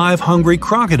 5 hungry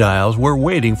crocodiles were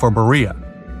waiting for Maria.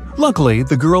 Luckily,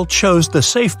 the girl chose the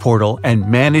safe portal and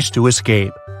managed to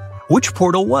escape. Which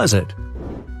portal was it?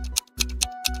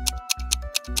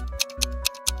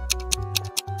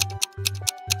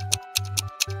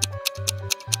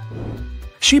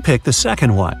 She picked the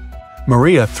second one.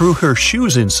 Maria threw her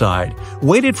shoes inside,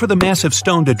 waited for the massive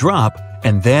stone to drop,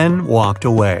 and then walked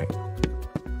away.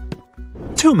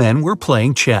 2 men were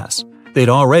playing chess. They'd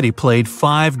already played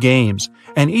 5 games,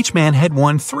 and each man had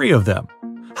won 3 of them.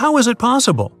 How was it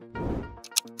possible?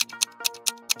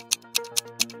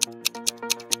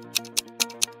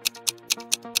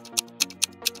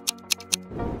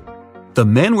 The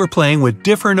men were playing with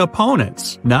different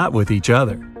opponents, not with each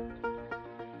other.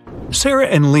 Sarah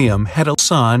and Liam had a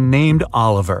son named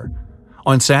Oliver.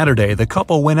 On Saturday, the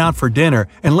couple went out for dinner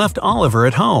and left Oliver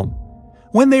at home.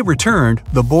 When they returned,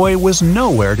 the boy was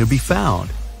nowhere to be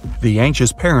found. The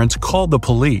anxious parents called the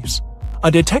police. A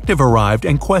detective arrived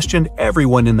and questioned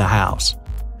everyone in the house.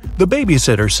 The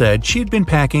babysitter said she'd been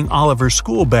packing Oliver's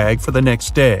school bag for the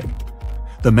next day.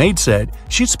 The maid said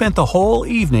she'd spent the whole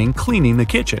evening cleaning the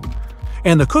kitchen.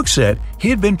 And the cook said he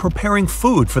had been preparing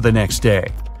food for the next day.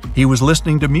 He was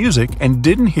listening to music and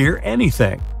didn't hear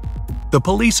anything. The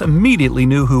police immediately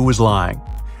knew who was lying.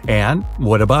 And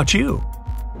what about you?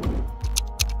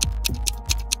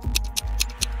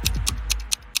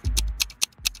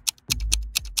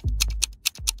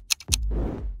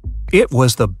 It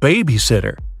was the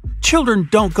babysitter. Children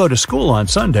don't go to school on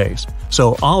Sundays,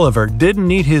 so Oliver didn't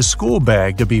need his school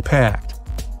bag to be packed.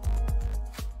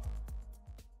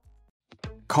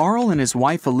 Carl and his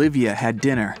wife Olivia had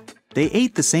dinner. They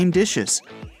ate the same dishes: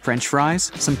 French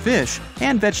fries, some fish,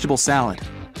 and vegetable salad.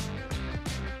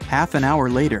 Half an hour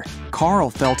later, Carl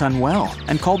felt unwell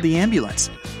and called the ambulance.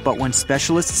 But when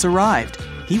specialists arrived,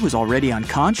 he was already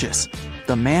unconscious.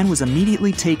 The man was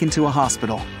immediately taken to a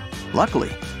hospital.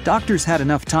 Luckily, doctors had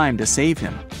enough time to save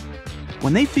him.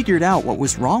 When they figured out what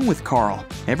was wrong with Carl,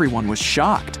 everyone was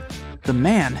shocked. The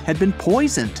man had been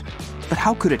poisoned. But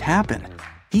how could it happen?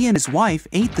 He and his wife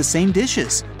ate the same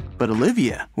dishes, but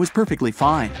Olivia was perfectly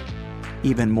fine.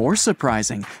 Even more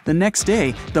surprising, the next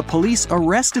day, the police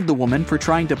arrested the woman for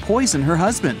trying to poison her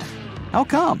husband. How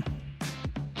come?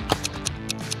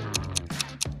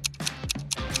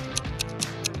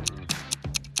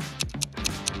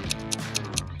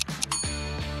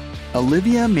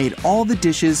 Olivia made all the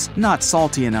dishes not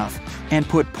salty enough and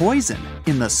put poison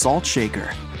in the salt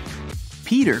shaker.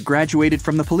 Peter graduated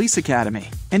from the police academy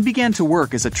and began to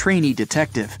work as a trainee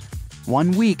detective.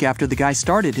 1 week after the guy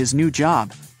started his new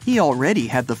job, he already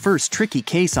had the first tricky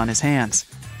case on his hands.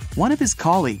 One of his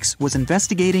colleagues was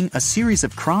investigating a series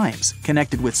of crimes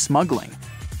connected with smuggling.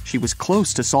 She was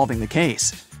close to solving the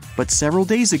case, but several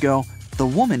days ago, the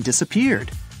woman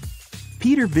disappeared.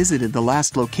 Peter visited the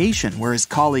last location where his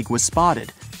colleague was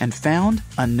spotted and found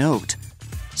a note.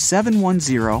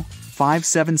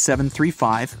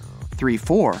 710-57735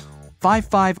 34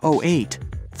 5508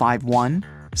 51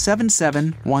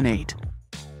 7718.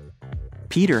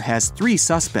 Peter has 3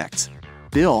 suspects: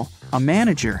 Bill, a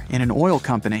manager in an oil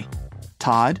company;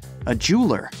 Todd, a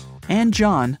jeweler; and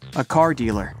John, a car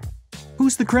dealer.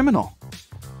 Who's the criminal?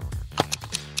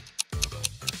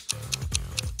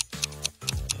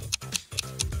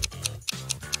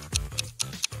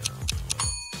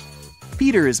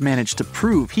 Peter has managed to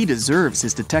prove he deserves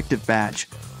his detective badge.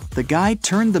 The guy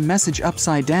turned the message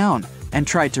upside down and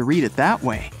tried to read it that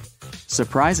way.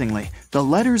 Surprisingly, the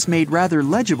letters made rather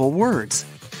legible words.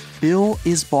 Bill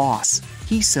is boss.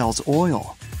 He sells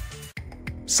oil.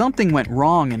 Something went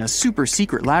wrong in a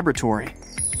super-secret laboratory.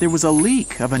 There was a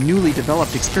leak of a newly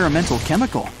developed experimental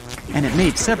chemical, and it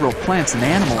made several plants and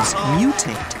animals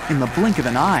mutate in the blink of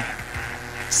an eye.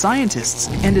 Scientists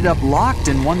ended up locked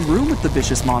in one room with the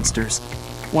vicious monsters.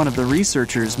 One of the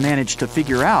researchers managed to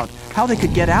figure out how they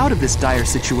could get out of this dire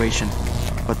situation,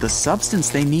 but the substance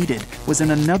they needed was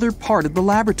in another part of the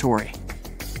laboratory.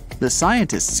 The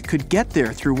scientists could get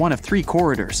there through one of 3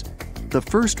 corridors. The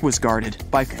first was guarded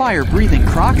by fire-breathing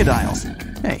crocodiles.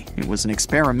 Hey, it was an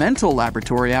experimental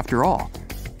laboratory after all.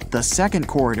 The second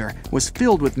corridor was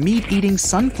filled with meat-eating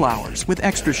sunflowers with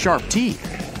extra sharp teeth.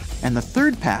 And the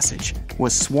third passage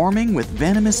was swarming with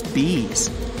venomous bees.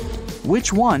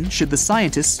 Which one should the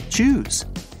scientists choose?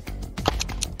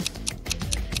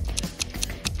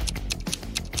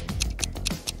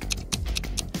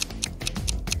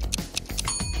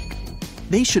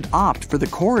 They should opt for the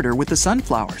corridor with the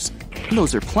sunflowers.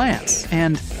 Those are plants,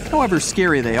 and however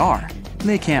scary they are,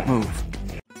 they can't move.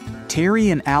 Terry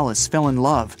and Alice fell in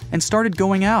love and started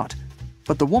going out,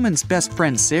 but the woman's best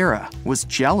friend Sarah was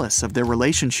jealous of their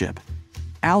relationship.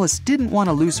 Alice didn't want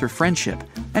to lose her friendship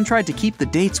and tried to keep the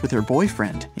dates with her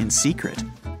boyfriend in secret.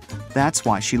 That's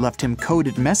why she left him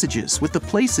coded messages with the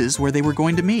places where they were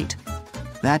going to meet.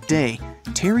 That day,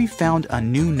 Terry found a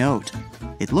new note.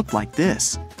 It looked like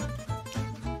this.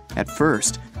 At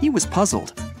first, he was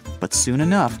puzzled, but soon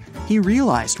enough, he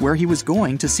realized where he was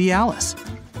going to see Alice.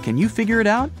 Can you figure it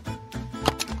out?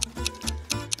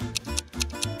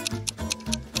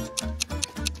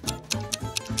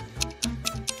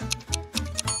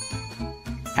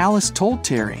 Alice told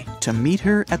Terry to meet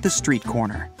her at the street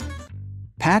corner.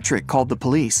 Patrick called the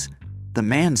police. The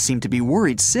man seemed to be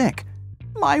worried sick.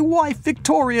 "My wife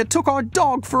Victoria took our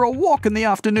dog for a walk in the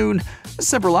afternoon.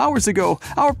 Several hours ago,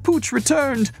 our pooch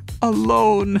returned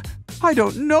alone. I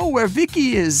don't know where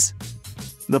Vicky is."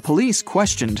 The police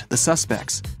questioned the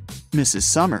suspects. Mrs.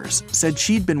 Summers said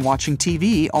she'd been watching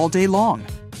TV all day long.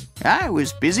 "I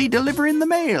was busy delivering the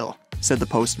mail," said the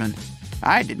postman.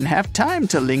 "I didn't have time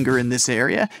to linger in this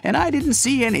area, and I didn't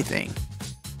see anything."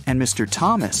 And Mr.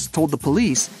 Thomas told the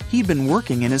police he'd been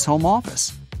working in his home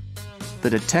office.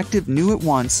 The detective knew at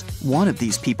once one of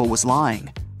these people was lying.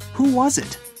 Who was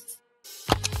it?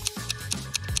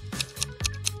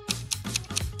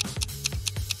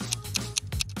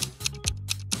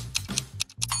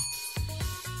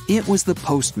 It was the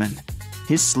postman.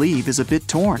 His sleeve is a bit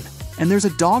torn, and there's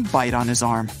a dog bite on his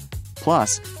arm.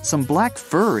 Plus, some black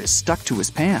fur is stuck to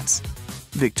his pants.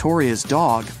 Victoria's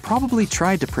dog probably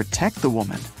tried to protect the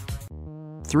woman.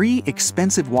 3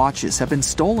 expensive watches have been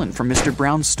stolen from Mr.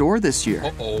 Brown's store this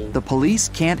year. The police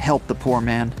can't help the poor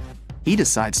man. He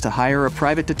decides to hire a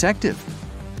private detective.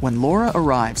 When Laura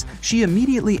arrives, she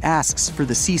immediately asks for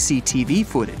the CCTV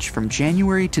footage from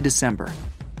January to December.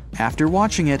 After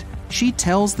watching it, she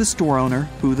tells the store owner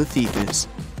who the thief is.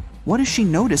 What has she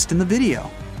noticed in the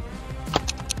video?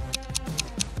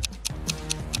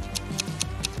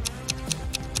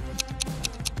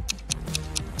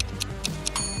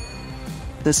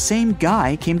 The same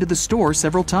guy came to the store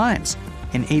several times,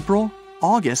 in April,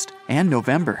 August, and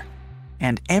November.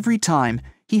 And every time,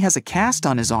 he has a cast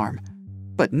on his arm.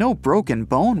 But no broken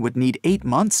bone would need 8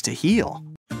 months to heal.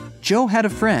 Joe had a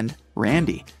friend,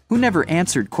 Randy, who never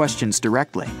answered questions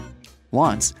directly.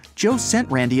 Once, Joe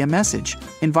sent Randy a message,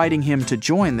 inviting him to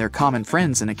join their common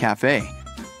friends in a cafe.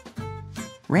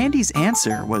 Randy's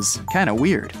answer was kinda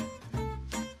weird.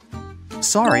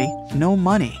 "Sorry, no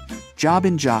money. Job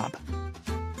in job."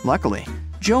 Luckily,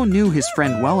 Joe knew his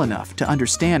friend well enough to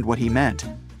understand what he meant.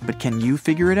 But can you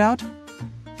figure it out?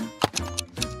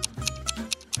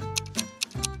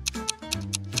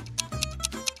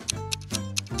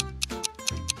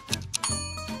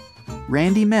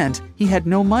 Randy meant he had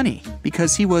no money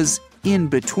because he was in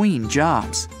between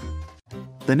jobs.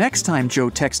 The next time Joe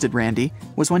texted Randy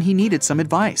was when he needed some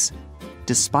advice.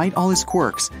 Despite all his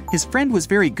quirks, his friend was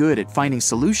very good at finding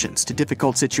solutions to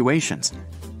difficult situations.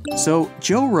 So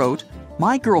Joe wrote,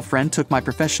 "My girlfriend took my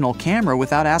professional camera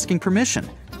without asking permission,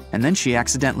 and then she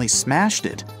accidentally smashed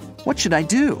it. What should I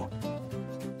do?"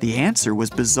 The answer was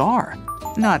bizarre,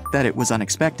 not that it was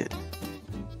unexpected.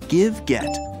 Give,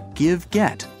 get, give,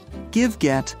 get. Give,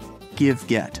 get, give,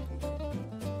 get.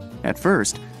 At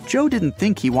first, Joe didn't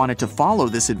think he wanted to follow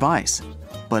this advice,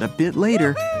 but a bit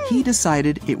later, he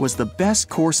decided it was the best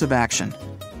course of action.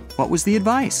 What was the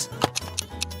advice?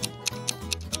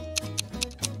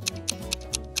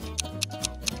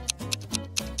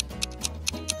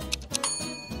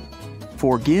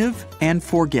 Forgive and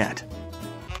forget.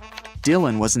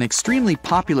 Dylan was an extremely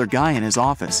popular guy in his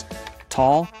office.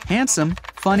 Tall, handsome,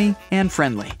 funny, and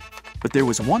friendly. But there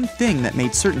was one thing that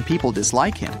made certain people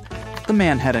dislike him. The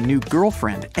man had a new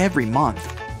girlfriend every month.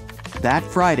 That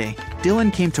Friday,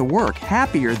 Dylan came to work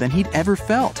happier than he'd ever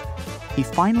felt. He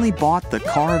finally bought the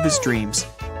car of his dreams.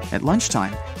 At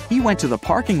lunchtime, he went to the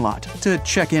parking lot to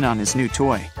check in on his new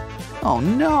toy. Oh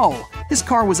no! His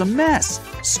car was a mess,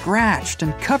 scratched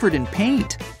and covered in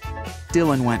paint.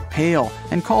 Dylan went pale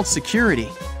and called security.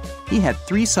 He had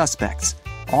 3 suspects,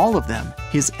 all of them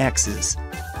his exes.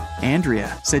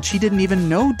 Andrea said she didn't even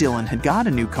know Dylan had got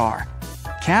a new car.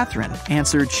 Catherine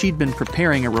answered she'd been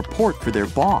preparing a report for their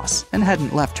boss and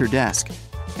hadn't left her desk.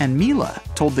 And Mila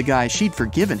told the guy she'd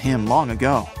forgiven him long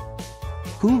ago.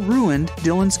 Who ruined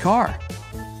Dylan's car?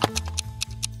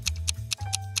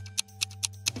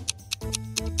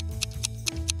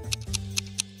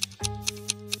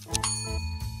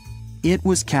 It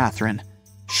was Catherine.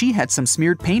 She had some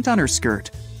smeared paint on her skirt,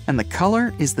 and the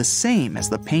color is the same as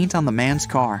the paint on the man's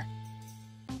car.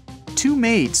 2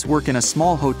 maids work in a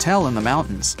small hotel in the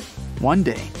mountains. One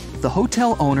day, the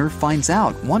hotel owner finds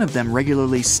out one of them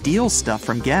regularly steals stuff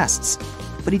from guests,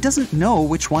 but he doesn't know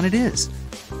which one it is.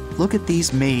 Look at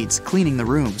these maids cleaning the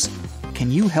rooms. Can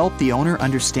you help the owner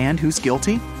understand who's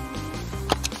guilty?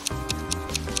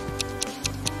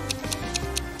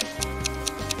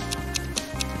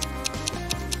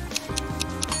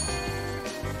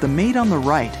 The maid on the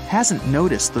right hasn't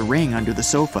noticed the ring under the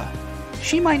sofa.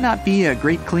 She might not be a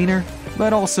great cleaner,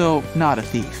 but also not a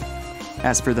thief.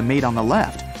 As for the maid on the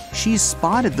left, she's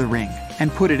spotted the ring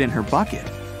and put it in her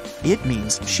bucket. It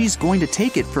means she's going to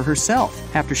take it for herself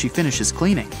after she finishes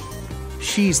cleaning.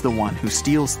 She's the one who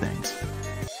steals things.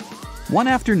 One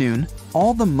afternoon,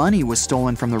 all the money was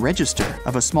stolen from the register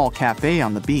of a small cafe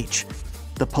on the beach.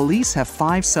 The police have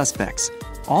 5 suspects.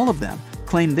 All of them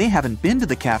claim they haven't been to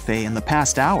the cafe in the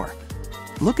past hour.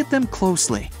 Look at them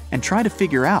closely and try to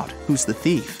figure out who's the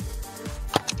thief.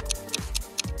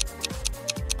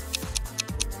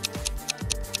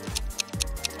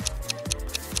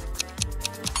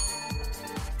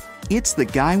 It's the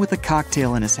guy with a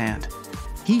cocktail in his hand.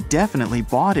 He definitely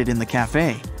bought it in the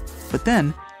cafe. But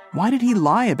then, why did he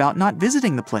lie about not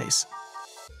visiting the place?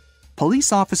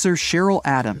 Police officer Cheryl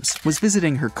Adams was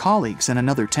visiting her colleagues in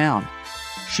another town.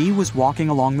 She was walking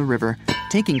along the river,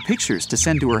 taking pictures to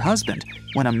send to her husband,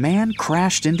 when a man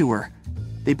crashed into her.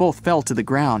 They both fell to the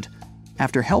ground.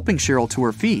 After helping Cheryl to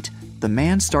her feet, the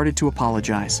man started to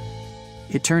apologize.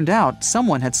 It turned out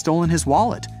someone had stolen his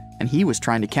wallet, and he was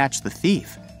trying to catch the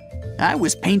thief. "I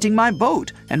was painting my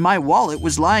boat, and my wallet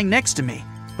was lying next to me.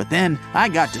 But then I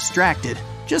got distracted,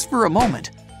 just for a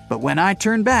moment. But when I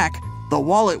turned back, the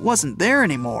wallet wasn't there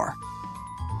anymore."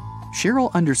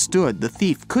 Cheryl understood the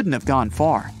thief couldn't have gone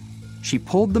far. She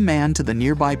pulled the man to the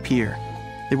nearby pier.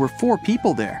 There were 4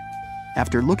 people there.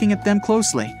 After looking at them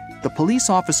closely, the police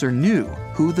officer knew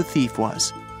who the thief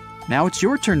was. Now it's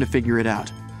your turn to figure it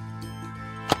out.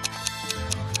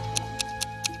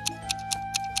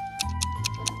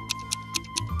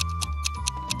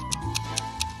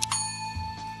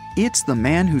 It's the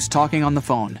man who's talking on the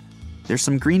phone. There's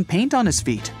some green paint on his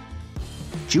feet.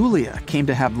 Julia came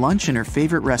to have lunch in her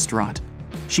favorite restaurant.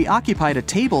 She occupied a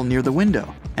table near the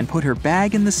window and put her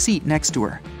bag in the seat next to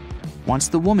her. Once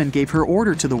the woman gave her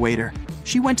order to the waiter,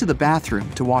 she went to the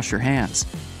bathroom to wash her hands.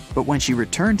 But when she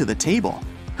returned to the table,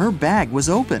 her bag was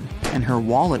open and her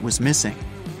wallet was missing.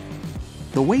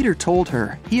 The waiter told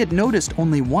her he had noticed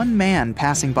only one man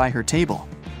passing by her table.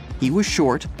 He was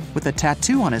short, with a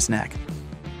tattoo on his neck.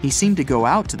 He seemed to go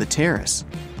out to the terrace.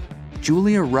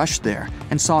 Julia rushed there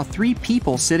and saw 3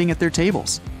 people sitting at their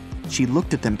tables. She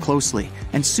looked at them closely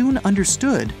and soon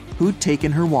understood who'd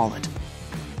taken her wallet.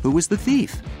 Who was the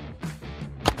thief?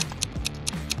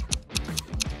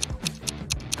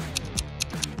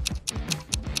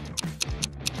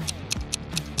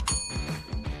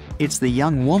 It's the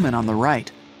young woman on the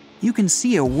right. You can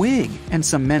see a wig and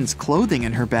some men's clothing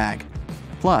in her bag.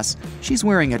 Plus, she's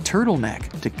wearing a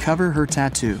turtleneck to cover her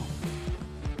tattoo.